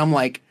watching it, and I'm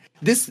like,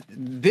 this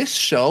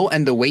show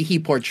and the way he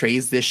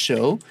portrays this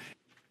show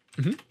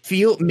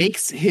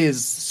makes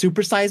his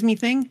Super Size Me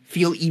thing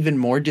feel even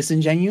more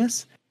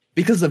disingenuous.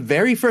 Because the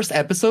very first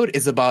episode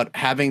is about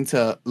having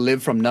to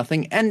live from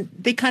nothing, and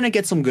they kind of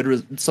get some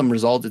some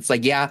results. It's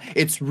like, yeah,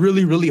 it's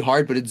really, really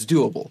hard, but it's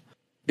doable.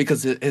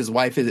 Because his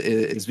wife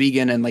is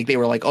vegan, and like they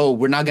were like, oh,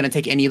 we're not going to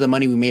take any of the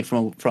money we made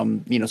from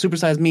Super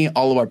Size Me,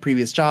 all of our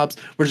previous jobs.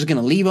 We're just going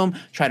to leave them,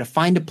 try to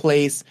find a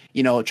place,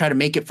 try to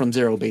make it from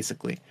zero,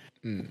 basically.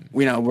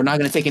 We're not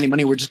going to take any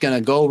money. We're just going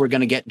to go. We're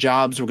going to get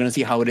jobs. We're going to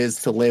see how it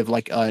is to live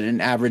like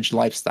an average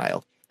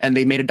lifestyle. And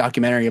they made a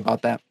documentary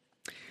about that.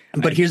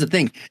 But here's the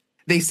thing.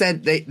 They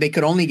said they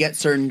could only get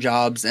certain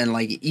jobs, and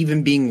like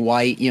even being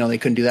white, they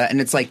couldn't do that. And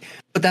it's like,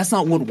 but that's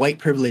not what white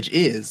privilege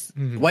is.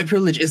 White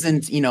privilege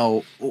isn't,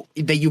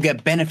 that you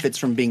get benefits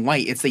from being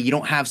white. It's that you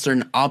don't have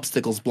certain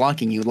obstacles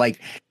blocking you. Like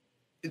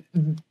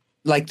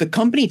the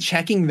company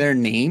checking their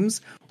names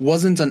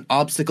wasn't an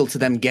obstacle to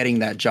them getting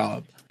that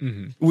job.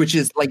 Which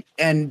is like,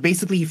 and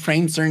basically he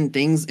framed certain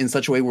things in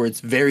such a way where it's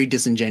very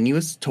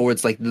disingenuous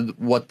towards like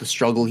what the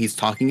struggle he's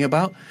talking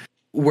about,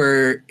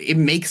 where it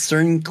makes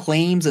certain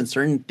claims and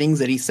certain things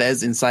that he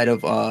says inside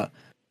of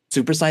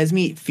Super Size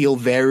Me feel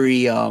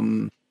very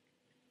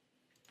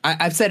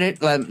I've said it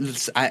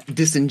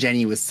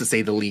disingenuous, to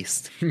say the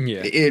least.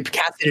 It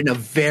casts it in a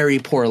very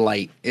poor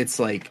light. It's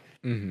like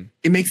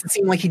it makes it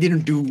seem like he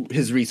didn't do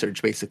his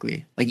research,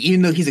 basically. Like,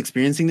 even though he's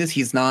experiencing this,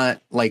 he's not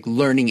like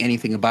learning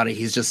anything about it.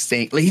 He's just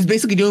saying, like, he's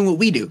basically doing what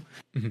we do,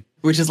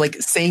 which is like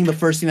saying the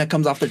first thing that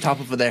comes off the top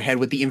of their head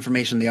with the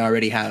information they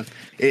already have.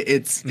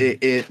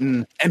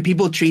 And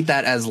people treat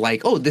that as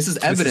like, oh, this is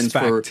evidence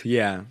for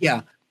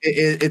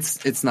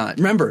it's not.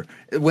 Remember,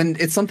 when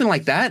it's something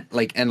like that,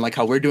 like, and like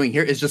how we're doing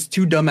here, is just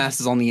two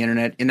dumbasses on the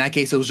internet. In that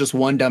case, it was just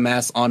one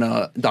dumbass on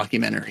a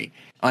documentary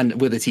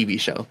with a TV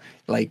show.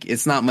 Like,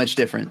 it's not much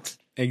different.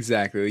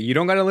 Exactly. You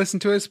don't got to listen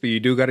to us, but you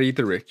do got to eat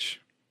the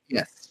rich.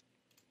 Yes.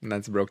 And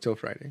that's Broke Till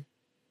Friday.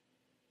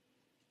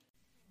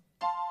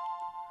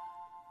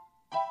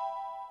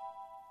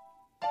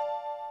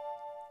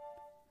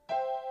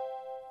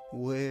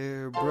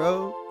 We're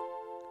broke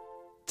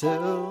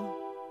till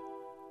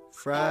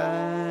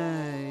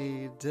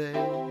Friday.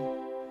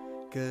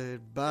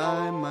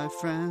 Goodbye, my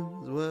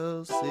friends.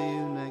 We'll see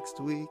you next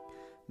week.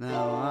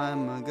 Now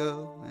I'ma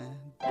go and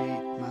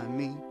beat my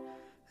meat.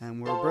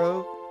 And we're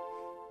broke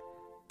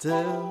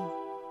till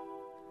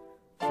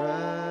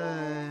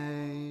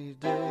Friday.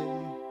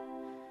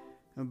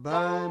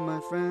 Bye, my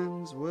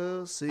friends.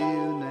 We'll see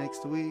you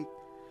next week.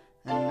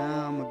 And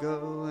now I'ma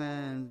go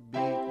and beat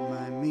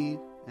my meat.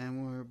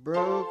 And we're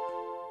broke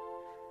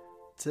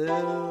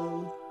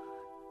till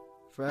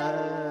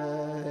Friday.